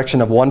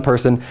resurrection of one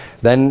person.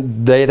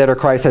 Then they that are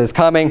Christ is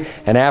coming,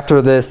 and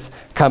after this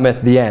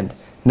cometh the end.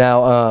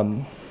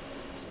 Now,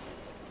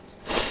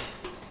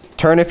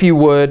 turn if you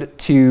would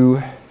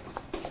to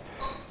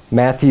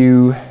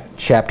Matthew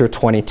chapter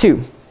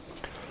 22.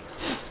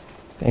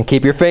 And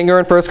keep your finger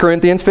in 1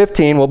 Corinthians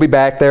 15. We'll be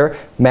back there.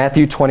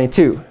 Matthew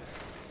 22.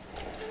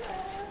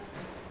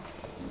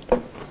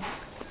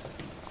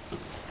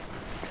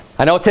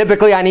 I know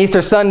typically on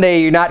Easter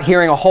Sunday you're not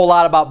hearing a whole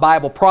lot about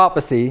Bible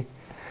prophecy.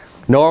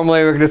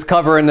 Normally we're just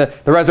covering the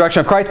resurrection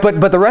of Christ.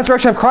 But the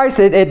resurrection of Christ,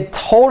 it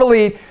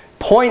totally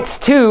points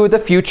to the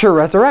future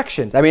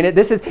resurrections. I mean,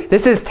 this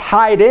is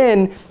tied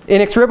in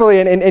inextricably,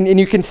 and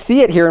you can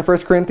see it here in 1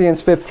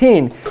 Corinthians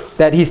 15,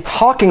 that he's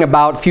talking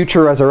about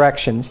future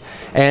resurrections.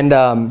 And,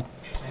 Amen.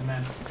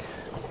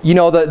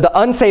 The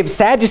unsaved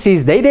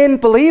Sadducees, they didn't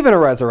believe in a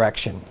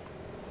resurrection.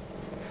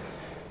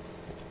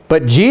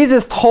 But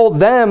Jesus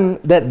told them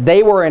that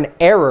they were in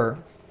error.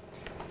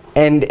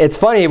 And it's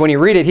funny, when you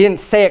read it, he didn't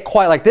say it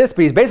quite like this,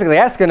 but he's basically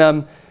asking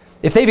them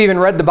if they've even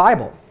read the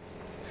Bible.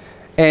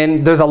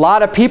 And there's a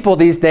lot of people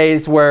these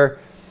days where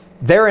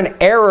they're in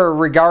error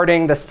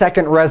regarding the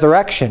second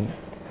resurrection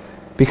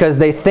because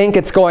they think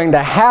it's going to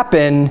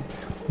happen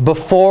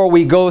before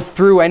we go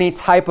through any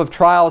type of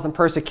trials and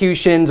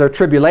persecutions or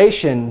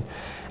tribulation,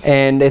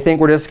 and they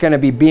think we're just going to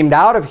be beamed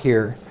out of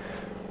here.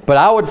 But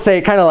I would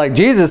say, kind of like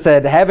Jesus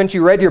said, haven't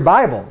you read your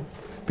Bible?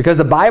 Because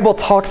the Bible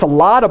talks a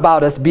lot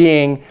about us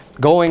the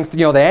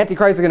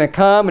Antichrist is going to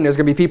come, and there's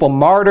going to be people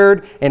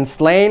martyred and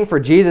slain for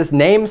Jesus'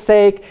 name's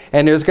sake,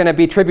 and there's going to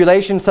be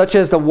tribulation such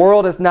as the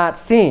world has not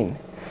seen.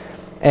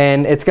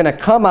 And it's going to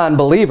come on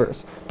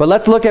believers. But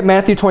let's look at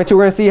Matthew 22.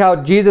 We're going to see how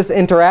Jesus'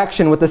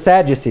 interaction with the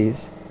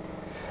Sadducees.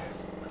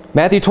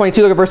 Matthew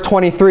 22, look at verse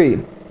 23.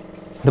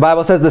 The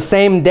Bible says, the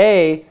same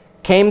day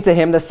came to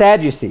him the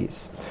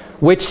Sadducees,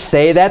 which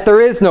say that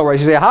there is no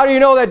resurrection. You say, how do you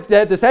know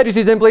that the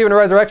Sadducees didn't believe in a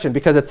resurrection?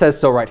 Because it says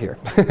so right here.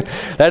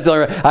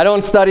 I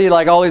don't study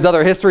like all these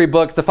other history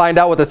books to find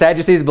out what the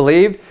Sadducees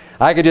believed.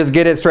 I could just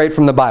get it straight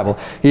from the Bible.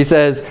 He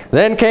says,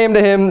 then came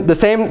to him the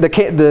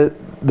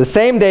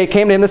same day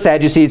came to him the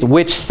Sadducees,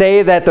 which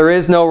say that there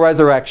is no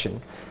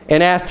resurrection,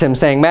 and asked him,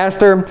 saying,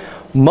 Master,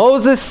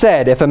 Moses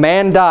said, if a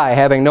man die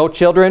having no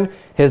children,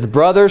 his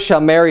brother shall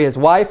marry his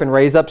wife and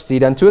raise up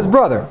seed unto his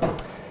brother.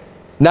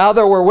 Now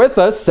there were with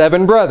us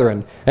 7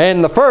 brethren,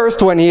 and the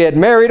first, when he had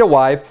married a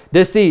wife,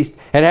 deceased,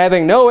 and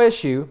having no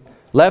issue,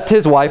 left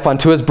his wife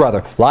unto his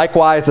brother.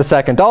 Likewise the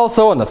second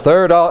also, and the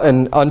third,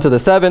 and unto the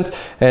 7th,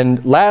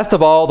 and last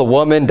of all the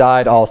woman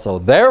died also.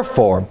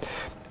 Therefore,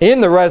 in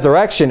the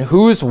resurrection,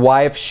 whose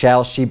wife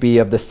shall she be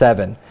of the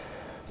 7?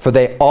 For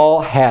they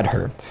all had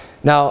her.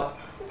 Now,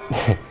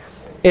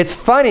 it's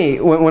funny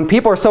when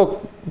people are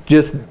so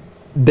just...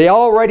 they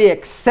already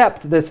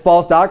accept this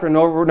false doctrine,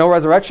 no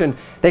resurrection.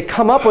 They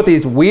come up with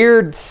these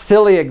weird,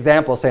 silly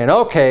examples saying,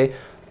 okay,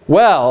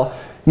 well,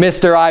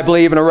 Mr. I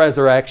believe in a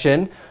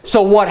resurrection.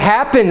 So what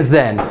happens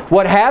then?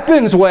 What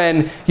happens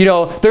when,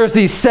 there's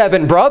these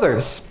 7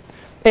 brothers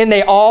and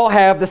they all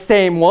have the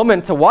same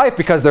woman to wife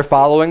because they're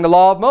following the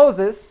law of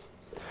Moses.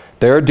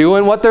 They're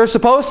doing what they're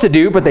supposed to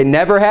do, but they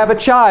never have a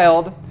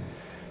child.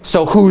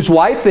 So whose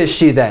wife is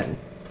she then?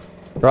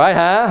 Right,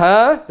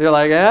 huh? You're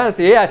like,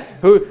 yeah.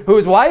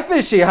 Whose wife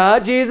is she, huh,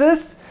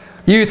 Jesus?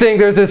 You think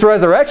there's this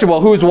resurrection. Well,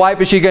 whose wife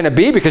is she going to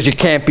be? Because you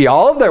can't be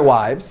all of their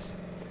wives.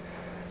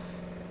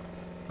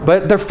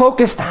 But they're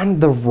focused on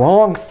the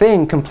wrong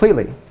thing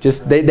completely.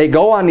 Just they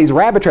go on these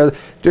rabbit trails.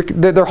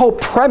 Their whole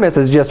premise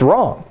is just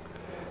wrong.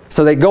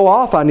 So they go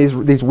off on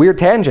these weird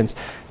tangents.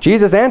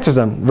 Jesus answers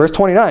them. Verse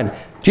 29.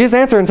 Jesus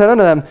answered and said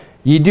unto them,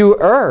 ye do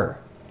err.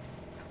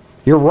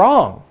 You're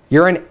wrong.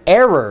 You're in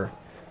error.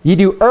 Ye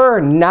do err,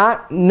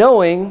 not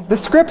knowing the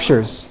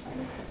Scriptures,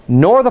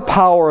 nor the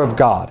power of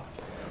God.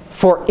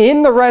 For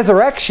in the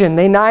resurrection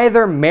they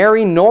neither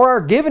marry nor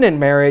are given in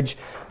marriage,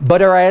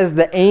 but are as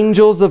the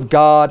angels of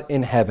God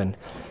in heaven.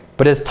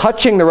 But as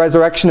touching the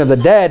resurrection of the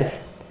dead,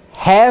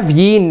 have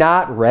ye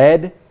not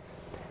read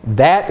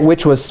that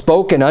which was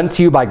spoken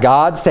unto you by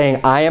God,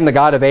 saying, I am the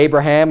God of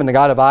Abraham, and the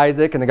God of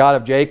Isaac, and the God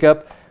of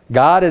Jacob?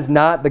 God is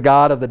not the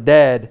God of the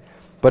dead,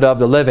 but of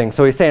the living.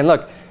 So he's saying,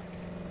 look,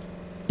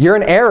 you're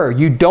in error.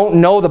 You don't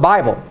know the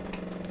Bible.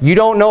 You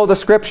don't know the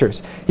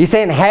Scriptures. He's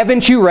saying,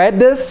 haven't you read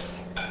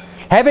this?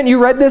 Haven't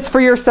you read this for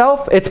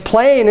yourself? It's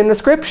plain in the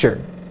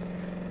Scripture.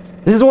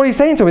 This is what he's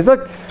saying to him. He's,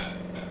 look,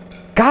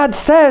 God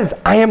says,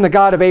 I am the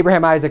God of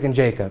Abraham, Isaac, and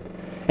Jacob.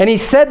 And he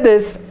said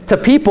this to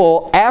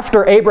people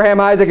after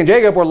Abraham, Isaac, and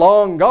Jacob were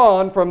long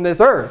gone from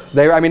this earth.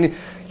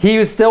 He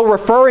was still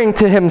referring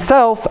to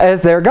himself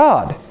as their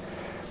God.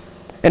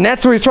 And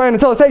that's what he's trying to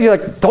tell us. You're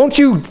like, don't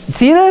you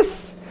see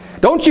this?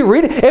 Don't you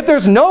read it? If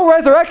there's no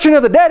resurrection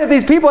of the dead, if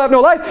these people have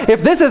no life,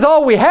 if this is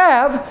all we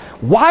have,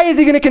 why is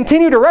he going to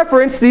continue to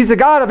reference he's the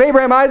God of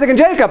Abraham, Isaac, and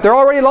Jacob? They're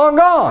already long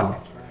gone.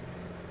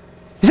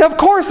 He said, of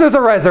course there's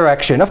a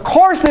resurrection. Of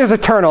course there's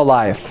eternal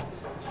life.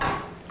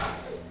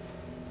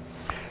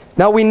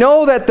 Now we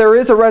know that there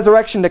is a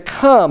resurrection to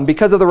come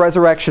because of the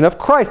resurrection of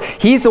Christ.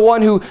 He's the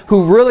one who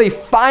really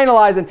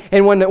finalized it.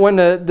 And when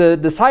the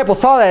disciples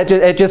saw that,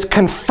 it just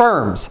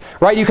confirms.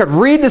 Right? You could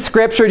read the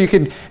scripture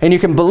and you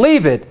can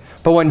believe it.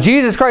 But when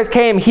Jesus Christ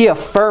came, he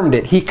affirmed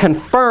it. He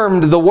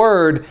confirmed the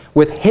word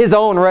with his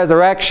own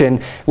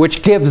resurrection,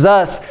 which gives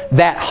us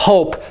that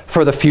hope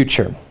for the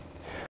future.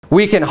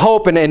 We can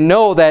hope and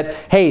know that,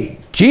 hey,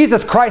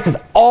 Jesus Christ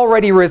has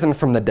already risen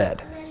from the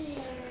dead.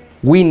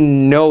 We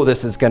know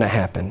this is going to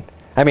happen.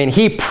 I mean,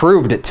 he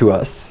proved it to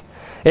us.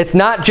 It's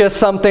not just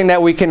something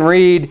that we can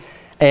read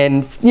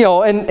and,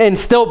 and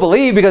still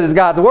believe because it's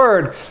God's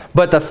word.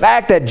 But the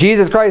fact that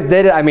Jesus Christ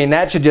did it, I mean,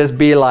 that should just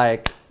be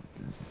like,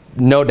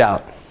 no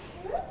doubt.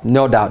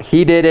 No doubt.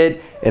 He did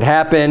it. It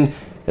happened.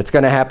 It's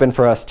going to happen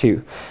for us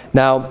too.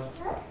 Now,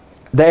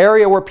 the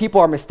area where people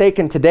are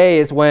mistaken today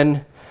is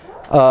when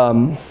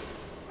that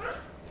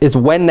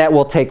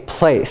will take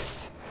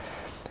place.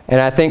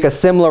 And I think a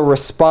similar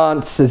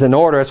response is in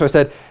order. So I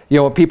said,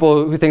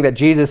 people who think that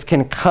Jesus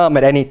can come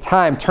at any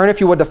time, turn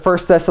if you would to 1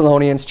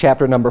 Thessalonians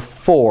chapter number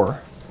 4.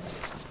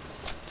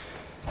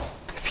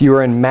 If you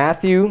are in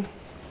Matthew,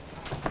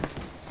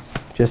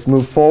 just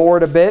move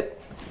forward a bit.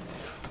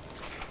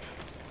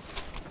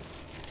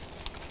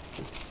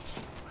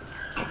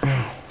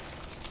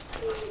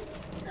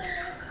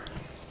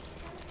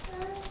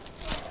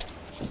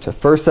 To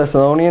 1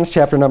 Thessalonians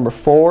chapter number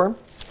 4.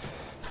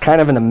 It's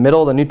kind of in the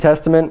middle of the New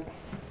Testament.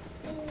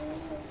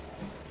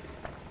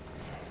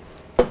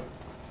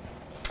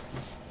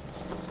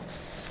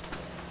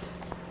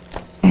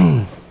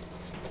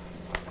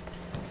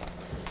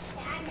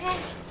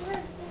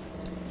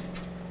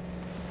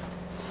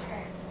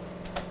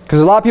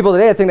 Because a lot of people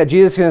today think that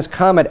Jesus can just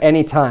come at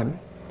any time.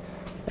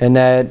 And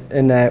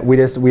that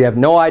we have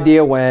no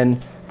idea when,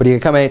 but he can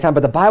come at any time.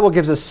 But the Bible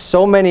gives us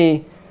so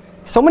many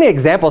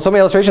examples, so many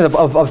illustrations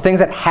of things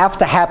that have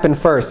to happen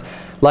first.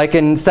 Like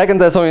in 2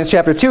 Thessalonians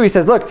chapter 2, he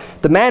says, look,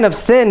 the man of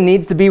sin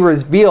needs to be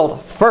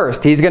revealed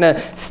first. He's going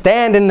to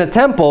stand in the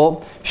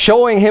temple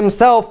showing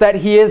himself that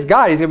he is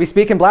God. He's going to be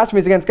speaking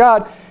blasphemies against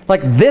God.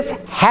 Like, this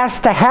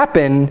has to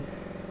happen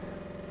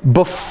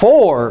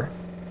before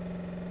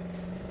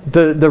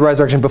the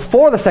resurrection,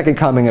 before the second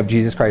coming of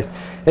Jesus Christ.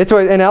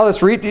 And I'll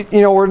just read,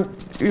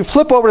 you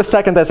flip over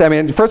to 2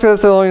 Thessalonians, 1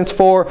 Thessalonians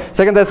 4,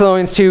 2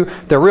 Thessalonians 2,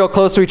 they're real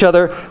close to each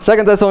other.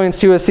 2 Thessalonians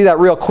 2, let's see that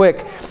real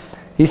quick.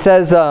 He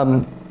says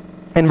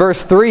in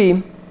verse 3,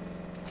 2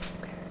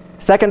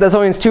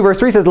 Thessalonians 2 verse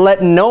 3 says,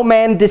 let no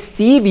man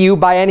deceive you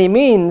by any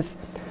means,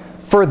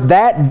 for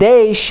that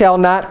day shall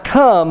not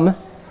come,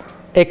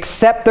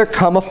 except there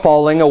come a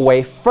falling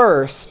away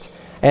first,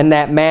 and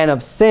that man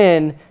of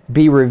sin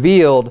be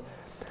revealed,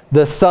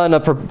 the son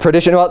of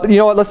perdition. Well, you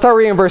know what? Let's start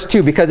reading verse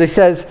 2, because it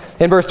says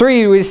in verse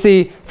 3 we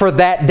see, for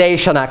that day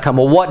shall not come.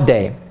 Well, what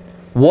day?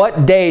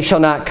 What day shall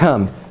not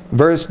come?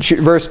 Verse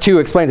 2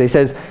 explains it. He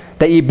says,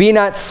 that ye be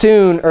not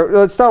soon, or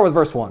let's start with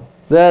verse 1.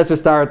 Let's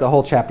just start the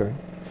whole chapter.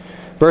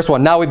 Verse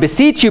 1, now we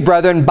beseech you,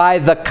 brethren, by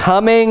the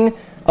coming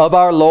of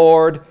our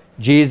Lord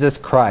Jesus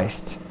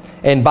Christ,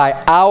 and by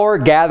our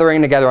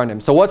gathering together on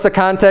him. So what's the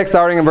context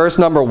starting in verse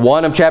number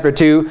 1 of chapter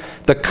 2?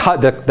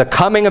 The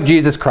coming of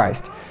Jesus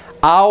Christ.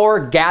 Our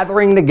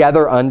gathering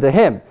together unto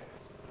him.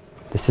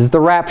 This is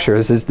the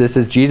rapture. This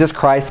is Jesus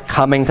Christ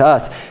coming to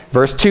us.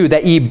 Verse 2,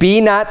 that ye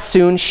be not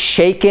soon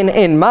shaken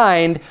in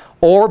mind,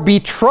 or be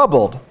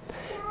troubled,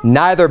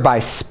 neither by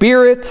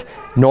spirit,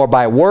 nor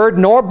by word,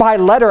 nor by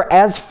letter,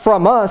 as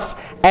from us,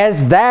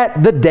 as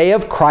that the day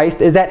of Christ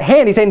is at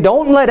hand. He's saying,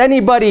 don't let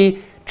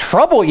anybody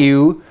trouble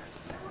you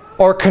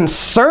or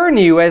concern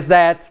you, as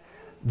that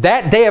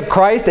day of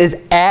Christ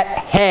is at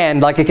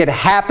hand, like it could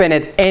happen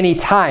at any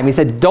time. He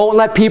said, don't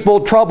let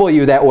people trouble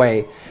you that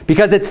way,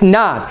 because it's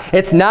not.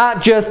 It's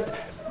not just,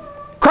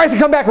 Christ can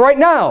come back right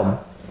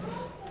now.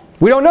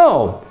 We don't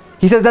know.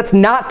 He says that's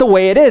not the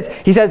way it is.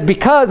 He says,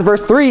 because,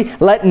 verse 3,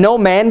 let no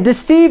man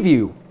deceive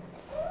you.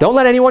 Don't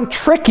let anyone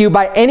trick you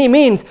by any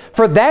means,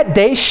 for that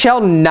day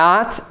shall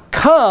not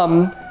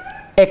come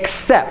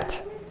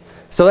except.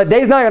 So that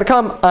day's not going to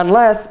come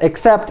unless,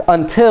 except,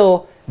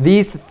 until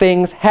these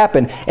things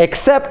happen.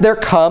 Except there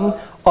come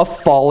a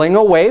falling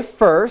away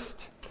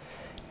first,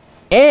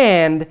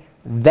 and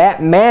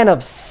that man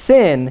of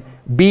sin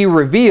be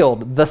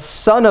revealed, the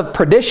son of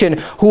perdition,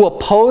 who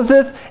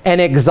opposeth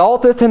and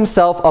exalteth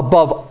himself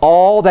above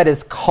all that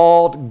is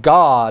called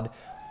God,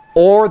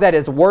 or that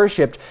is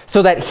worshipped,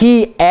 so that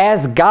he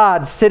as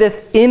God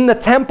sitteth in the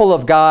temple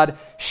of God,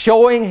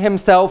 showing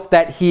himself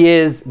that he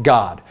is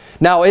God.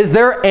 Now, is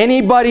there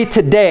anybody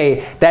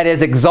today that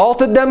has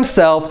exalted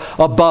themselves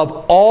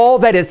above all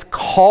that is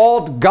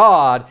called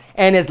God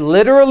and is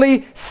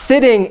literally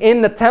sitting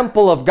in the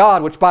temple of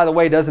God, which, by the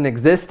way, doesn't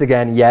exist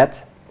again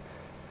yet,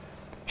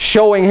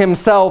 showing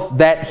himself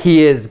that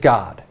he is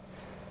God?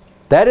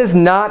 That is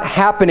not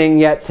happening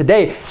yet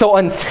today. So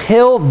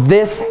until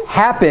this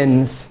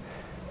happens,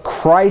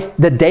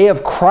 Christ, the day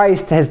of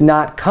Christ has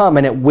not come,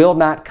 and it will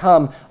not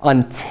come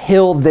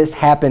until this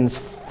happens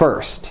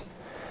first.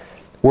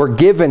 We're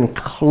given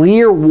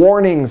clear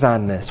warnings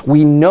on this.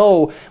 We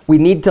know we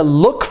need to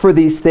look for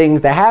these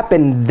things to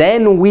happen.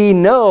 Then we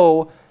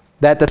know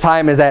that the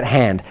time is at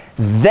hand.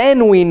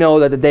 Then we know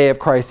that the day of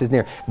Christ is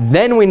near.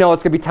 Then we know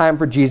it's going to be time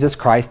for Jesus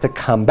Christ to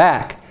come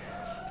back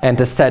and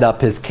to set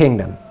up his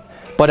kingdom.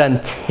 But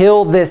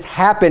until this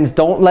happens,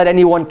 don't let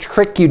anyone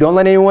trick you. Don't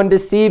let anyone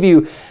deceive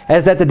you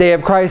as that the day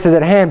of Christ is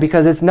at hand,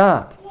 because it's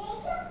not.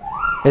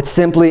 It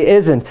simply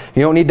isn't.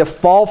 You don't need to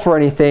fall for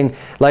anything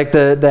like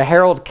the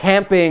Harold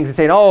Campings and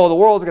saying, oh, the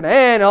world's going to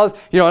end.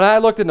 And I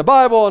looked in the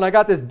Bible and I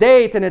got this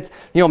date and it's,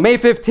 May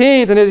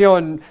 15th, and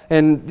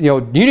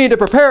it's, you need to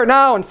prepare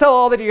now and sell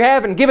all that you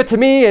have and give it to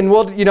me, and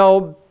we'll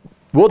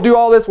do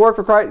all this work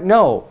for Christ.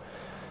 No.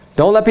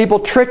 Don't let people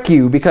trick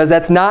you, because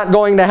that's not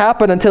going to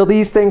happen until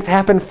these things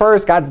happen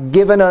first. God's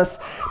given us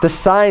the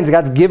signs.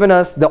 God's given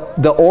us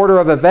the order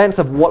of events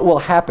of what will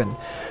happen.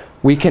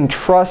 We can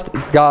trust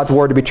God's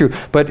word to be true.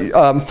 But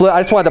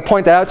I just wanted to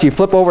point that out to you.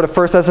 Flip over to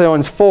 1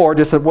 Thessalonians 4,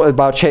 just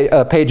about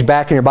a page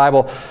back in your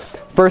Bible.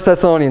 1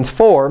 Thessalonians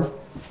 4.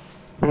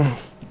 We're going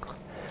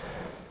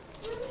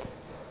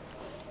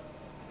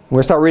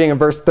to start reading in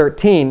verse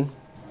 13.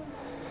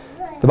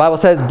 The Bible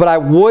says, but I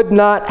would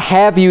not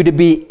have you to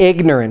be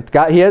ignorant.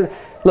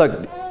 Look,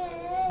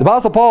 the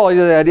Apostle Paul, he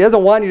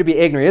doesn't want you to be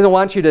ignorant. He doesn't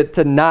want you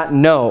to not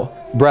know,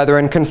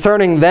 brethren,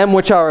 concerning them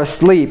which are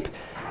asleep,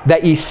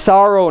 that ye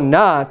sorrow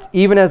not,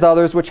 even as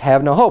others which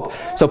have no hope.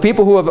 So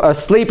people who are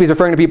asleep, he's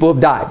referring to people who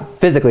have died,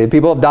 physically.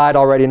 People who have died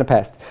already in the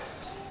past.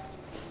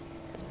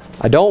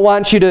 I don't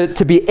want you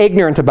to be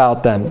ignorant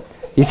about them.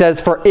 He says,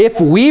 for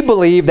if we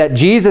believe that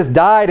Jesus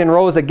died and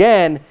rose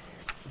again,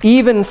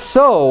 even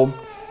so,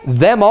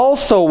 them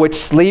also which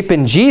sleep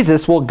in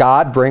Jesus will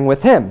God bring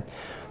with him.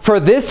 For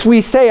this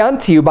we say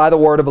unto you by the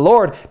word of the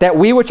Lord, that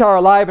we which are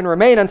alive and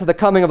remain unto the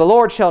coming of the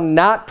Lord shall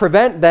not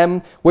prevent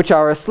them which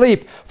are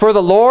asleep. For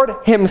the Lord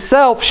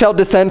himself shall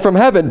descend from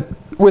heaven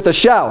with a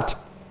shout,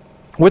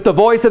 with the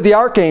voice of the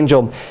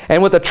archangel,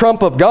 and with the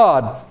trump of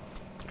God.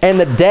 And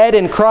the dead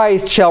in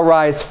Christ shall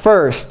rise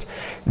first.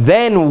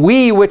 Then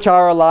we which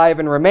are alive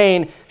and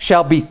remain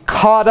shall be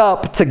caught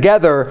up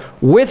together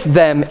with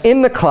them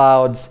in the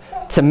clouds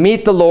to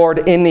meet the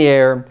Lord in the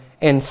air,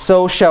 and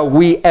so shall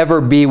we ever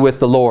be with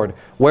the Lord.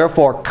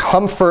 Wherefore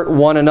comfort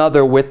one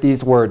another with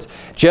these words.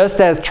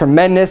 Just as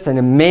tremendous and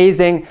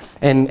amazing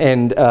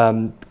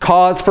and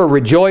cause for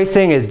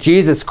rejoicing as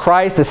Jesus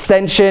Christ's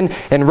ascension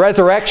and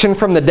resurrection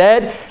from the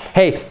dead,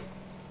 hey,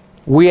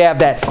 we have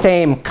that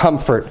same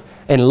comfort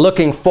and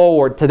looking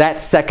forward to that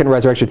second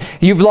resurrection.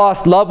 You've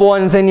lost loved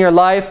ones in your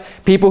life,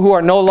 people who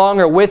are no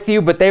longer with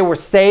you, but they were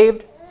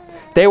saved.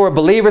 They were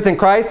believers in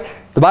Christ.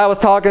 The Bible's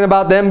talking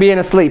about them being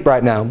asleep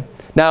right now.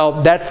 Now,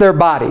 that's their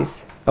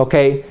bodies,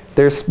 okay?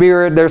 Their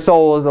spirit, their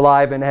soul is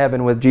alive in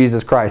heaven with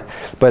Jesus Christ.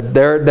 But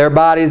their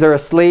bodies are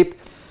asleep.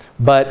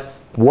 But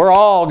we're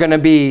all going to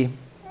be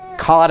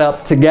caught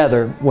up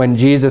together when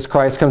Jesus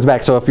Christ comes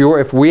back. So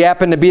if we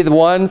happen to be the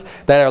ones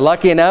that are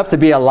lucky enough to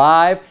be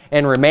alive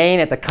and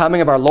remain at the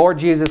coming of our Lord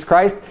Jesus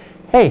Christ,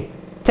 hey,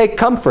 take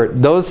comfort.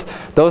 Those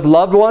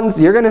loved ones,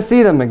 you're going to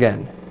see them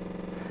again.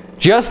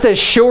 Just as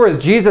sure as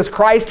Jesus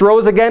Christ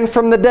rose again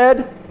from the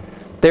dead,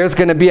 there's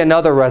going to be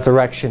another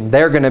resurrection.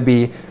 They're going to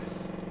be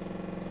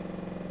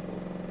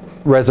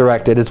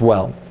resurrected as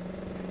well.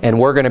 And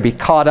we're going to be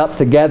caught up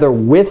together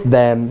with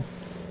them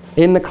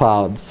in the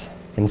clouds,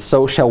 and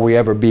so shall we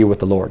ever be with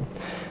the Lord.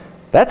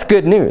 That's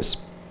good news.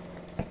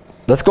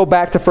 Let's go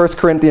back to 1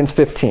 Corinthians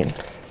 15.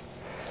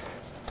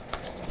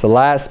 It's the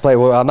last place.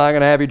 Well, I'm not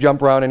going to have you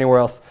jump around anywhere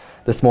else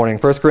this morning.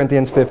 1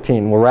 Corinthians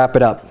 15. We'll wrap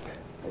it up.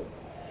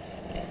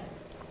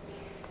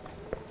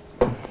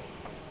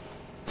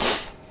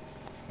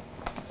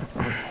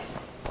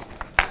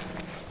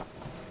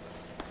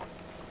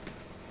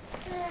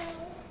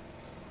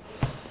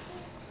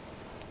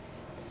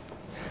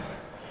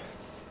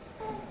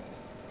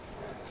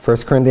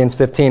 First Corinthians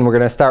 15, we're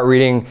going to start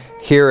reading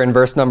here in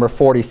verse number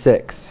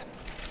 46.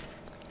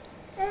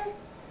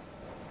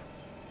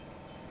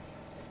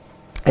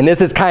 And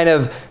this is kind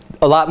of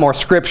a lot more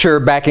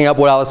scripture backing up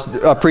what I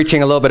was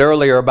preaching a little bit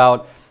earlier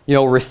about,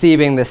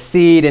 receiving the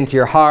seed into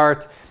your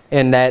heart,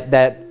 and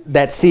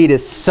that seed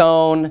is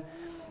sown,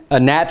 a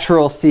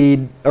natural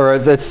seed, or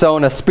it's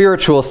sown a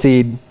spiritual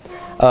seed.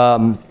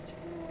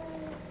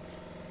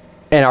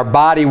 And our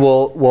body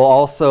will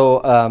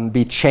also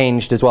be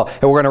changed as well.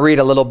 And we're going to read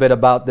a little bit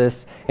about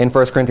this in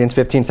 1 Corinthians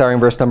 15, starting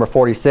verse number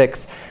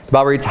 46. The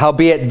Bible reads,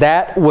 howbeit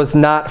that was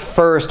not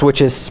first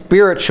which is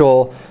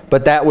spiritual,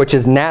 but that which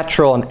is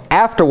natural, and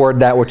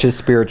afterward that which is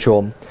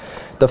spiritual.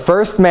 The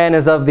first man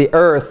is of the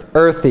earth,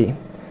 earthy.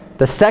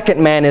 The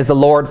second man is the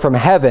Lord from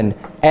heaven.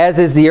 As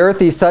is the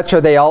earthy, such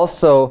are they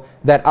also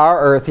that are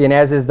earthy, and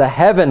as is the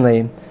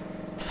heavenly,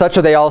 such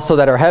are they also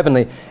that are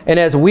heavenly. And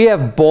as we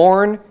have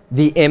borne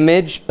the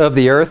image of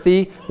the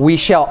earthly, we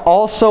shall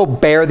also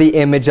bear the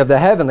image of the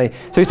heavenly.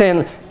 So he's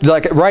saying,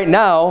 like, right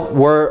now,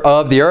 we're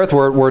of the earth.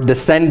 We're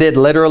descended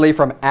literally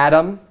from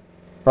Adam,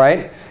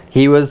 right?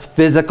 He was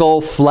physical,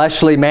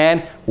 fleshly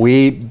man.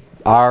 We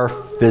are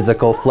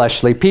physical,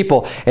 fleshly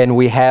people. And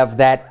we have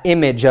that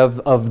image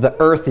of the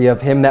earthy,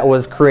 of him that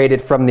was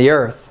created from the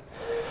earth.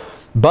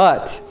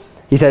 But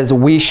he says,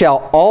 we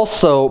shall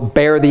also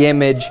bear the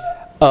image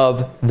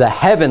of the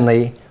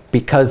heavenly,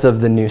 because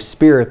of the new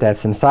spirit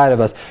that's inside of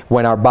us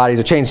when our bodies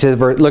are changed.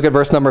 Look at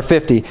verse number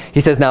 50.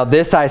 He says, now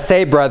this I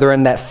say,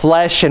 brethren, that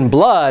flesh and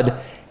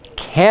blood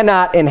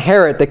cannot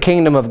inherit the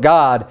kingdom of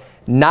God,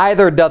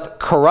 neither doth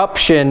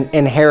corruption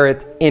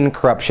inherit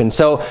incorruption.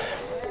 So,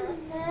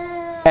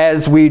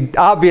 as we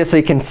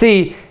obviously can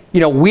see,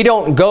 we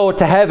don't go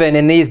to heaven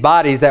in these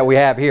bodies that we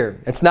have here.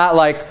 It's not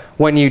like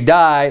when you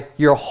die,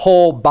 your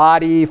whole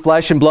body,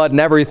 flesh and blood and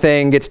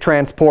everything gets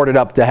transported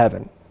up to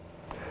heaven.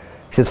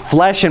 He says,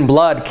 flesh and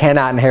blood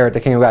cannot inherit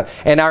the kingdom of God.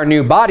 And our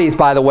new bodies,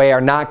 by the way,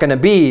 are not going to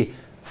be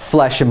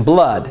flesh and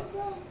blood.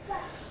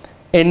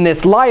 In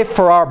this life,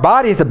 for our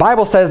bodies, the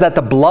Bible says that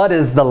the blood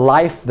is the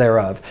life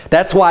thereof.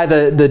 That's why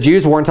the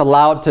Jews weren't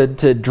allowed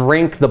to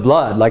drink the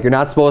blood. Like, you're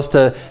not supposed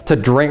to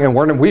drink,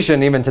 and we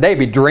shouldn't even today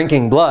be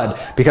drinking blood,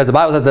 because the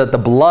Bible says that the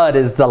blood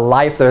is the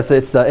life thereof.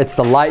 It's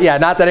the life. Yeah,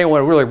 not that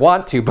anyone would really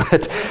want to,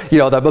 but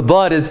the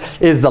blood is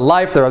the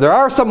life thereof. There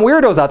are some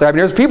weirdos out there. I mean,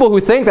 there's people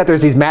who think that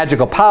there's these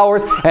magical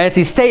powers, and it's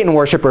these Satan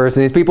worshipers,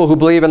 and these people who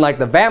believe in like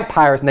the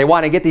vampires, and they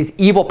want to get these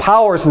evil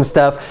powers and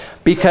stuff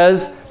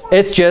because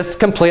it's just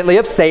completely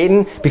of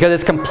Satan, because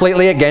it's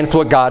completely against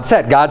what God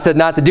said. God said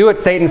not to do it.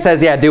 Satan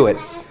says, yeah, do it.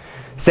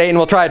 Satan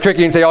will try to trick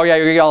you and say, oh yeah,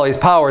 you get all these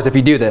powers if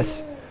you do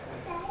this.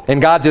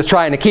 And God's just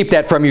trying to keep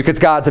that from you because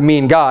God's a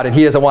mean God and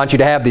he doesn't want you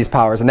to have these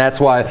powers. And that's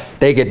why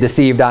they get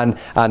deceived on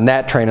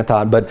that train of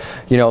thought. But,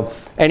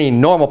 any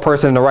normal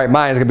person in the right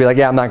mind is going to be like,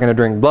 yeah, I'm not going to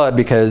drink blood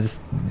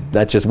because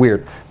that's just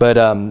weird. But,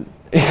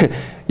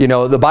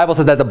 the Bible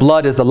says that the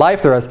blood is the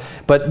life there is.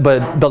 But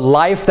the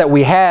life that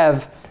we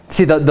have,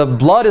 see, the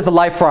blood is the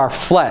life for our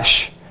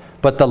flesh,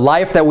 but the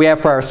life that we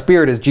have for our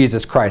spirit is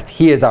Jesus Christ.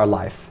 He is our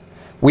life.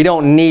 We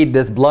don't need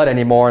this blood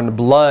anymore, and the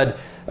blood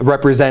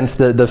represents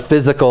the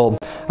physical.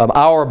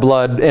 Our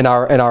blood in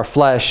our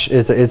flesh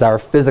is our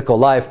physical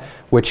life,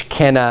 which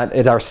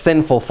our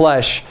sinful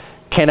flesh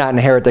cannot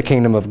inherit the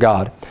kingdom of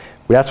God.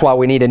 That's why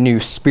we need a new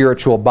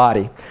spiritual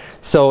body.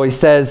 So he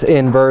says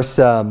in verse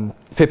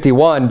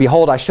 51,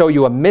 behold, I show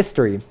you a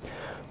mystery.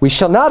 We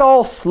shall not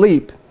all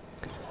sleep,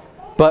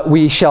 but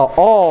we shall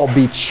all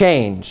be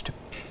changed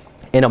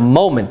in a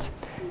moment,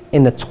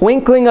 in the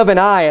twinkling of an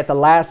eye at the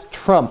last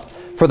trump.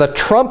 For the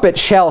trumpet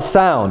shall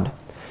sound,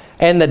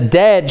 and the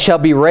dead shall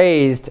be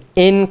raised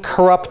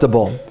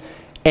incorruptible,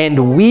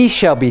 and we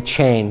shall be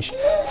changed.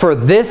 For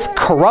this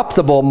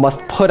corruptible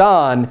must put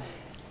on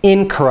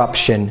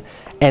incorruption,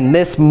 and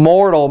this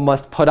mortal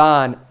must put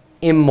on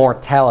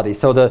immortality.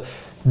 So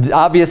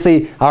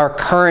obviously our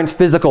current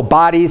physical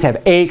bodies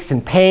have aches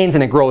and pains,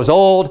 and it grows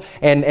old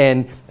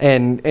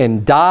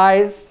and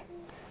dies.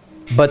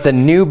 But the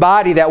new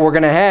body that we're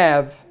going to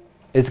have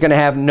is going to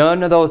have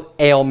none of those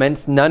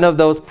ailments, none of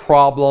those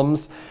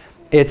problems.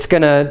 It's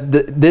going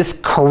to, this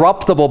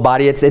corruptible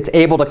body, it's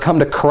able to come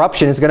to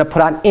corruption, is going to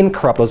put on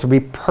incorruptible. It's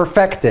going to be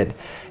perfected.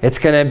 It's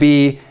going to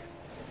be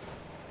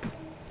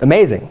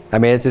amazing. I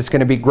mean, it's just going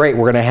to be great.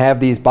 We're going to have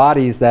these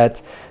bodies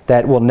that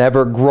will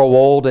never grow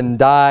old and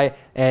die,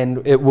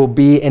 and it will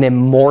be an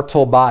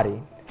immortal body.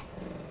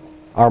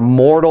 Our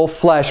mortal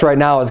flesh right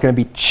now is going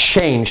to be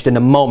changed in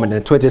a moment.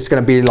 It's just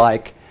going to be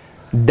like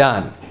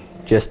done.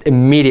 Just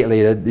immediately.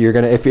 You're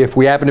going to, if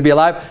we happen to be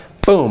alive,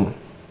 boom.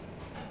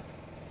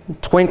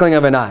 Twinkling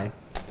of an eye.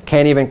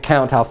 Can't even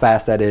count how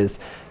fast that is.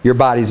 Your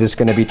body's just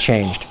going to be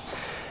changed.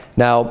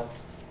 Now,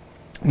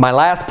 my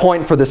last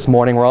point for this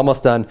morning, we're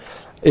almost done,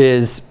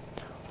 is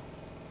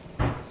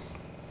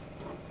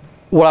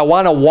what I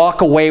want to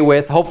walk away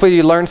with. Hopefully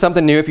you learned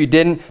something new. If you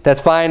didn't, that's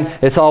fine.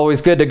 It's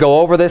always good to go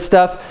over this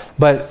stuff.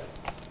 But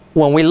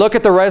when we look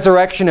at the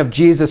resurrection of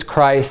Jesus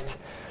Christ,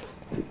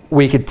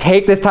 we could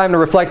take this time to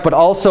reflect, but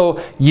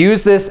also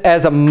use this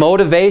as a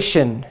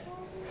motivation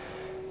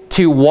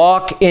to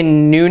walk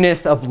in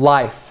newness of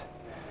life.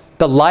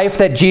 The life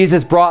that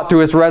Jesus brought through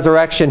his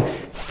resurrection.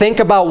 Think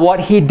about what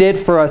he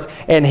did for us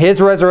and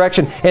his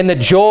resurrection and the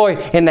joy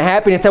and the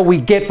happiness that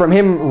we get from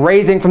him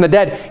raising from the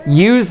dead.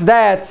 Use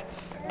that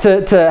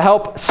to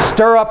help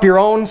stir up your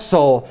own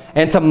soul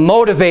and to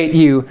motivate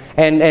you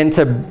and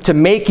to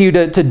make you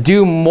to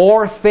do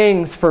more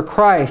things for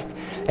Christ,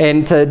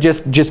 and to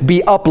just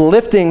be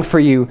uplifting for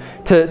you,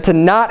 to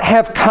not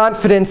have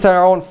confidence in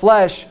our own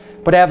flesh,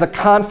 but have the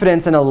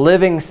confidence in a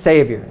living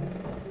Savior.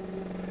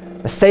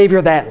 A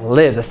Savior that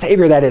lives, a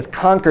Savior that has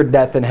conquered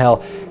death and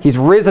hell. He's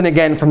risen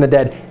again from the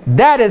dead.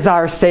 That is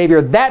our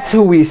Savior. That's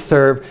who we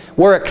serve.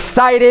 We're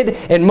excited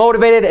and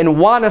motivated and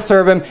want to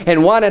serve him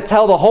and want to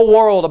tell the whole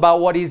world about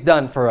what he's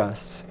done for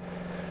us.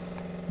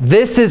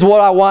 This is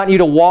what I want you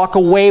to walk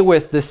away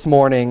with this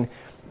morning,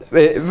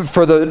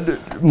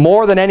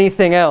 more than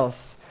anything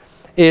else.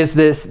 is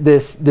this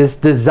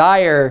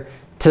desire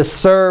to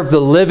serve the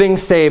living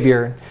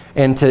Savior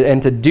and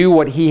to do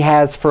what He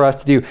has for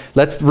us to do.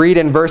 Let's read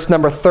in verse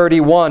number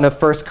 31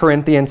 of 1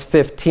 Corinthians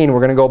 15. We're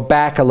going to go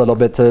back a little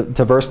bit to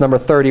verse number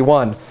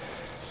 31.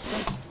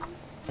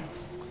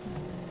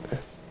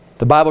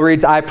 The Bible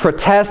reads, I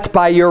protest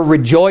by your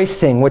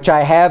rejoicing, which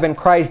I have in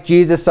Christ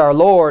Jesus our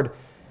Lord,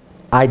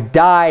 I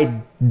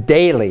die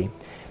daily.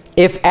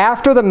 If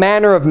after the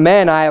manner of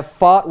men I have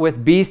fought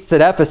with beasts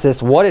at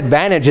Ephesus, what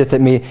advantageth it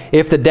me?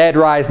 If the dead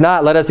rise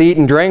not, let us eat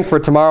and drink, for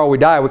tomorrow we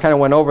die. We kind of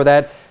went over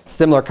that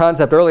similar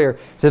concept earlier.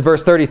 It says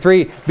verse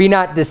 33, be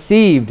not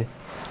deceived.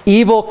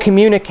 Evil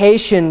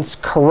communications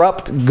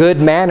corrupt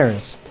good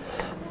manners.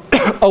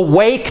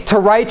 Awake to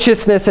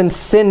righteousness and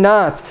sin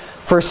not,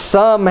 for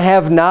some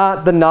have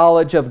not the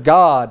knowledge of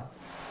God.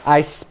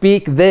 I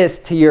speak this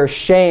to your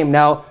shame.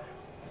 Now,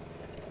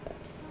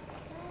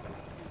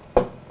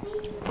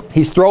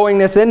 he's throwing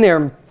this in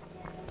there,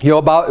 you know,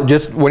 about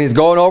just when he's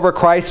going over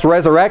Christ's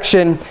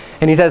resurrection,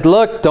 and he says,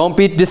 look, don't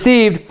be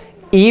deceived.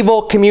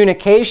 Evil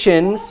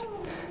communications,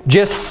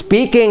 just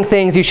speaking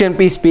things you shouldn't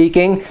be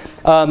speaking,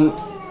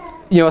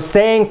 you know,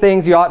 saying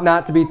things you ought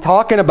not to be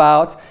talking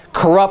about,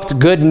 corrupt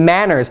good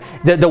manners.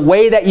 The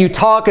way that you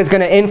talk is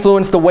going to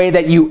influence the way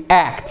that you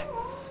act.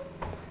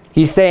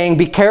 He's saying,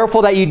 be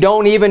careful that you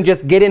don't even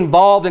just get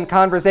involved in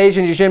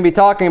conversations you shouldn't be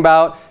talking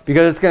about,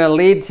 because it's going to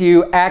lead to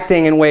you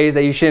acting in ways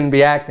that you shouldn't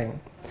be acting.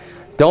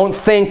 Don't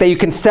think that you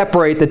can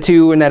separate the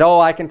two and that,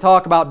 oh, I can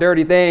talk about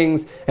dirty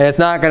things and it's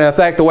not going to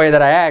affect the way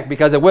that I act,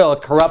 because it will.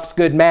 It corrupts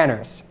good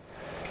manners.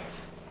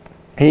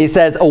 And he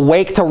says,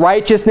 awake to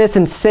righteousness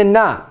and sin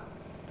not.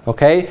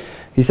 Okay?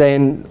 He's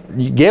saying,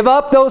 you give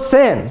up those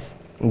sins.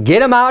 Get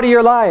them out of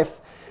your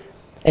life.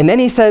 And then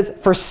he says,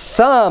 for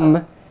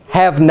some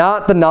have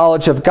not the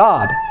knowledge of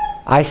God.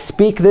 I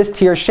speak this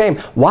to your shame.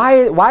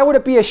 Why would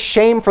it be a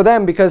shame for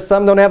them because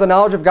some don't have the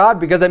knowledge of God?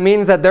 Because it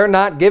means that they're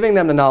not giving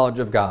them the knowledge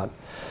of God.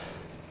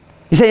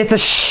 You say it's a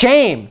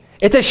shame.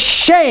 It's a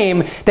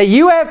shame that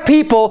you have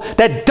people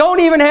that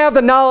don't even have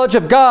the knowledge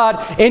of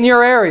God in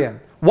your area.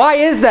 Why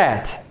is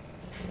that?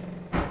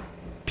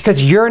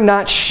 Because you're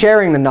not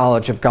sharing the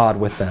knowledge of God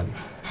with them.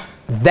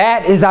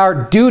 That is our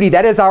duty.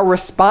 That is our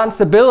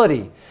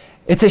responsibility.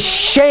 It's a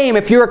shame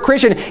if you're a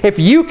Christian, if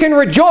you can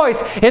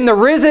rejoice in the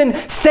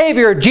risen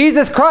Savior,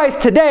 Jesus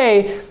Christ,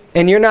 today,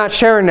 and you're not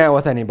sharing that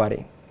with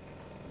anybody.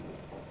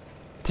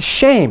 It's a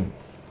shame.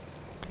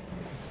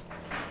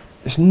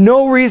 There's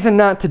no reason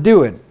not to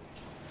do it.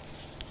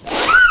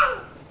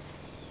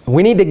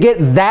 We need to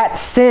get that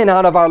sin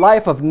out of our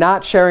life of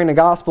not sharing the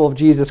gospel of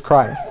Jesus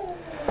Christ.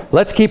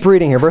 Let's keep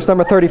reading here. Verse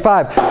number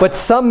 35. But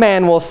some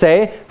man will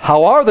say,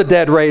 how are the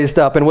dead raised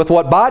up, and with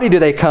what body do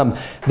they come?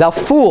 Thou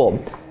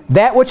fool,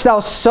 that which thou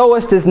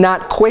sowest is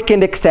not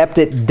quickened except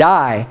it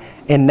die.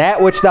 And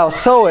that which thou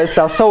sowest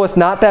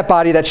not that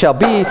body that shall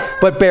be,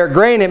 but bear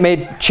grain, it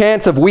may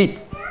chance of wheat,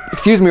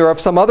 or of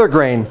some other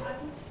grain.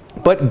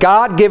 But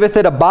God giveth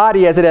it a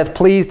body as it hath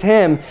pleased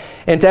him,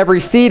 and to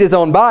every seed his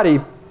own body.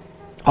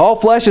 All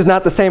flesh is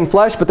not the same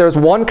flesh, but there is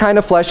one kind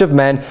of flesh of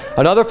men,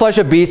 another flesh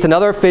of beasts,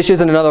 another of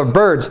fishes, and another of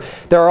birds.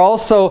 There are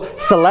also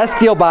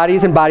celestial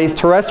bodies and bodies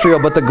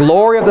terrestrial, but the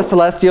glory of the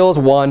celestial is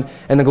one,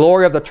 and the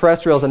glory of the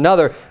terrestrial is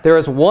another. There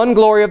is one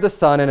glory of the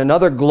sun, and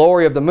another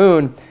glory of the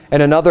moon,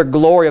 and another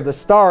glory of the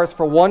stars,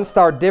 for one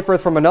star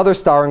differeth from another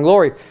star in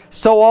glory.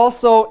 So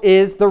also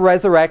is the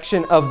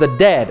resurrection of the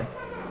dead.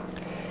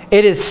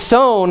 It is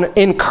sown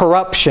in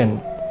corruption.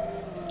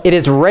 It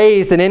is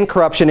raised in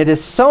incorruption. It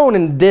is sown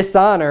in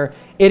dishonor.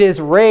 It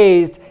is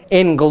raised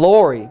in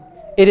glory.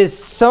 It is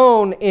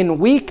sown in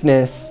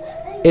weakness.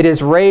 It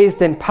is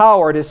raised in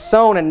power. It is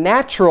sown a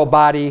natural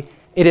body.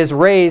 It is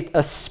raised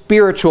a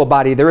spiritual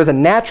body. There is a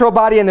natural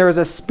body and there is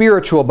a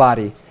spiritual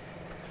body.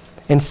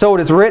 And so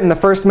it is written, the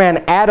first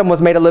man, Adam,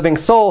 was made a living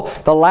soul.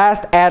 The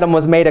last Adam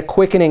was made a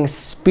quickening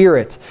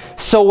spirit.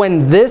 So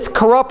when this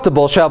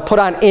corruptible shall put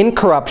on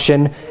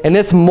incorruption, and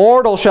this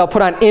mortal shall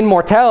put on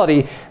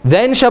immortality,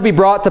 then shall be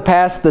brought to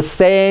pass the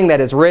saying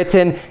that is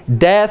written,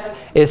 death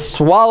is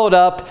swallowed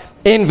up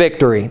in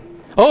victory.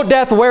 O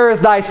death, where is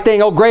thy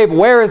sting? O grave,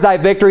 where is thy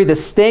victory? The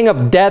sting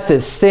of death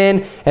is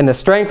sin, and the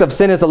strength of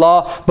sin is the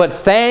law. But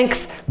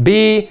thanks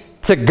be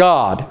to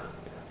God,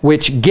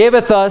 which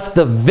giveth us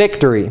the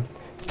victory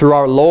through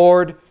our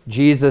Lord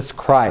Jesus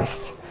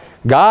Christ.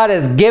 God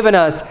has given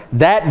us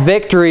that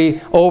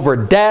victory over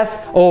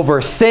death,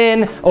 over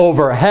sin,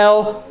 over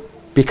hell,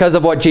 because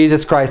of what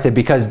Jesus Christ did,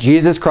 because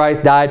Jesus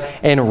Christ died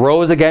and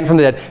rose again from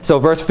the dead. So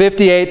verse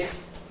 58,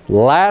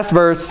 last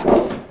verse,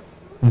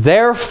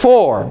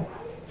 therefore,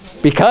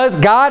 because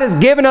God has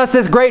given us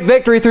this great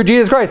victory through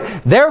Jesus Christ,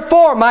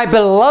 therefore, my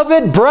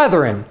beloved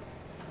brethren,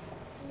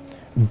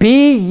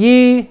 be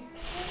ye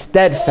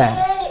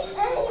steadfast,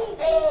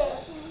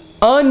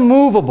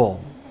 unmovable,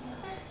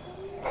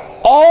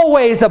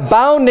 always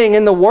abounding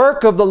in the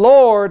work of the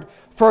Lord,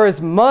 for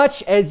as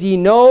much as ye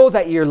know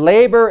that your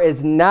labor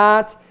is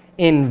not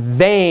in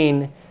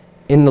vain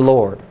in the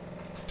Lord.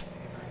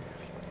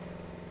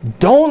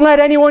 Don't let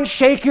anyone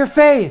shake your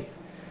faith.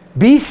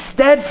 Be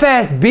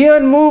steadfast, be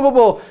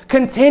unmovable,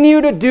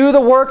 continue to do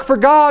the work for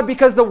God,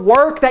 because the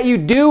work that you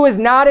do is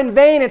not in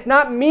vain. It's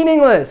not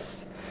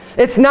meaningless.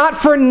 It's not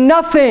for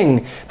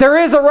nothing. There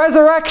is a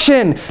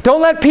resurrection.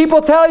 Don't let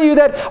people tell you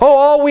that, oh,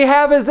 all we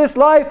have is this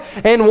life,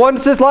 and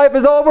once this life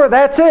is over,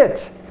 that's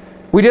it.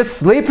 We just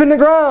sleep in the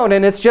ground,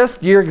 and it's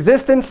just your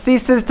existence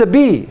ceases to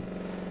be.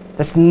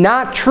 That's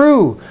not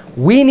true.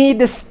 We need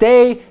to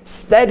stay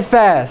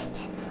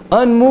steadfast,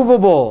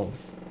 unmovable,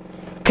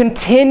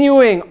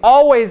 continuing,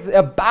 always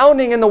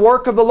abounding in the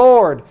work of the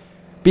Lord,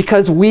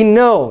 because we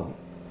know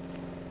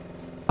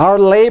our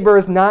labor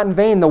is not in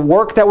vain. The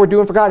work that we're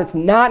doing for God, it's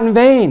not in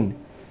vain.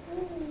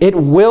 It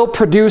will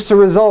produce a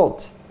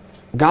result.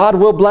 God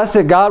will bless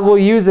it. God will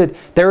use it.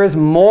 There is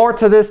more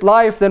to this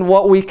life than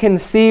what we can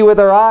see with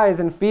our eyes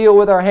and feel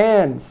with our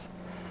hands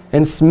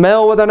and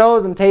smell with our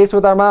nose and taste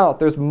with our mouth.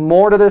 There's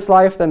more to this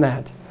life than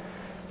that.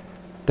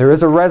 There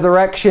is a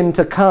resurrection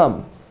to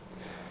come.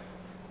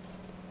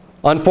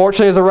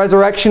 Unfortunately, there's a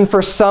resurrection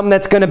for some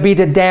that's going to be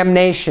to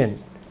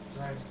damnation.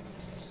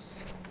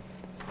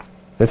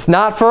 It's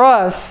not for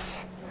us,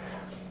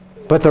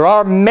 but there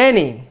are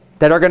many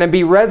that are going to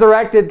be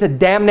resurrected to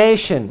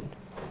damnation.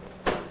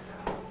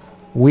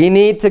 We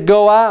need to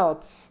go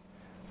out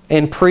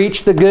and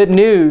preach the good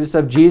news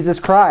of Jesus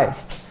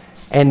Christ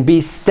and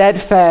be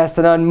steadfast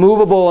and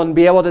unmovable and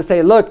be able to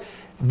say, look,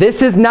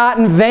 this is not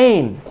in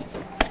vain.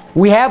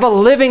 We have a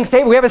living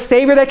Savior. We have a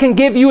Savior that can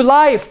give you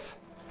life.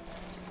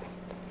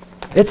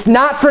 It's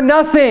not for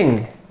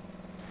nothing.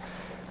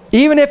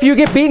 Even if you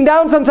get beaten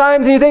down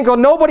sometimes and you think, well,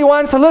 nobody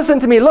wants to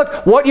listen to me.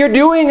 Look, what you're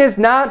doing is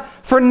not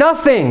for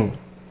nothing.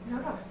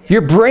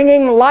 You're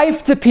bringing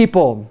life to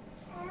people.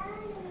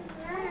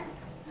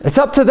 It's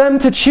up to them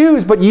to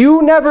choose, but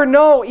you never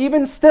know,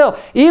 even still.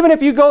 Even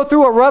if you go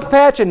through a rough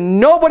patch and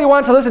nobody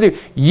wants to listen to you,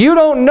 you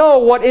don't know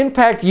what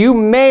impact you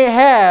may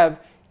have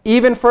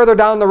even further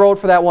down the road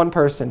for that one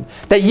person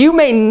that you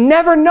may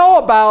never know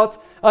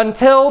about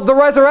until the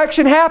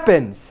resurrection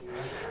happens.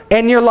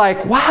 And you're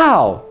like,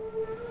 wow,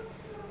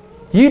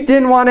 you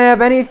didn't want to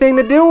have anything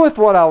to do with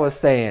what I was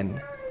saying.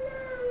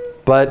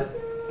 But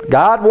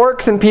God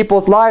works in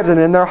people's lives and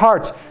in their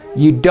hearts.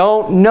 You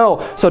don't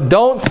know. So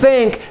don't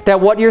think that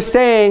what you're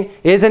saying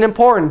isn't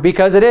important,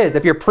 because it is.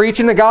 If you're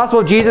preaching the gospel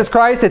of Jesus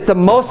Christ, it's the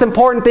most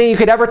important thing you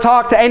could ever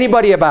talk to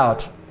anybody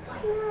about.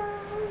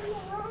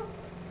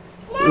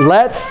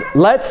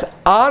 Let's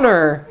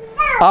honor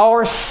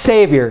our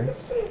Savior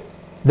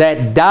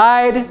that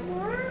died,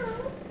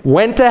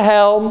 went to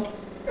hell,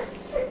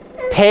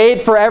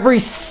 paid for every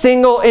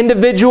single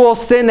individual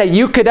sin that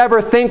you could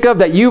ever think of,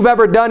 that you've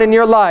ever done in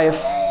your life,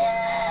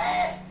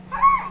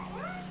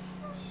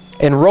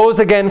 and rose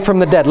again from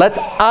the dead. Let's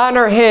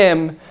honor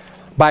Him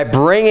by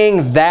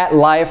bringing that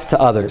life to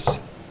others.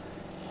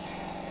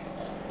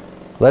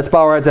 Let's bow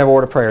our heads and have a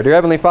word of prayer. Dear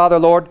Heavenly Father,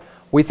 Lord,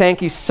 we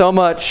thank you so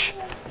much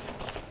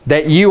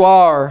that you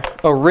are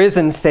a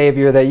risen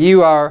Savior, that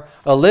you are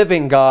a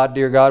living God,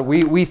 dear God.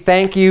 We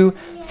thank you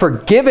for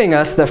giving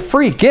us the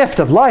free gift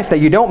of life, that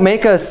you don't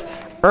make us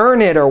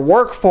earn it or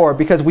work for it,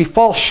 because we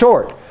fall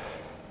short.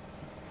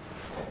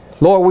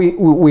 Lord,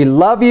 we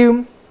love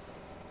you.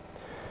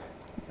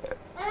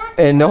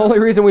 And the only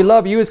reason we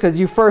love you is because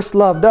you first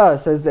loved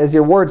us, as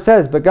your word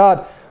says. But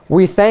God,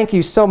 we thank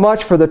you so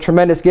much for the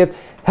tremendous gift.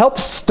 Help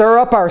stir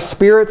up our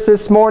spirits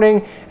this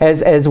morning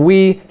as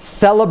we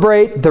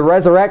celebrate the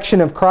resurrection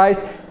of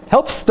Christ.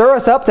 Help stir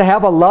us up to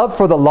have a love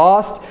for the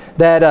lost,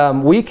 that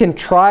we can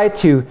try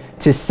to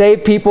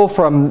save people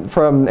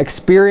from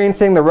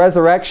experiencing the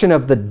resurrection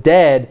of the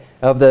dead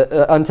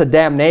unto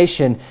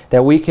damnation,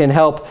 that we can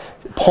help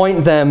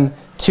point them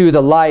to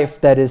the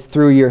life that is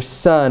through your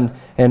Son,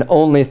 and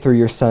only through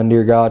your Son,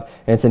 dear God.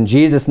 And it's in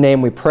Jesus'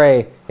 name we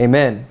pray.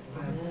 Amen.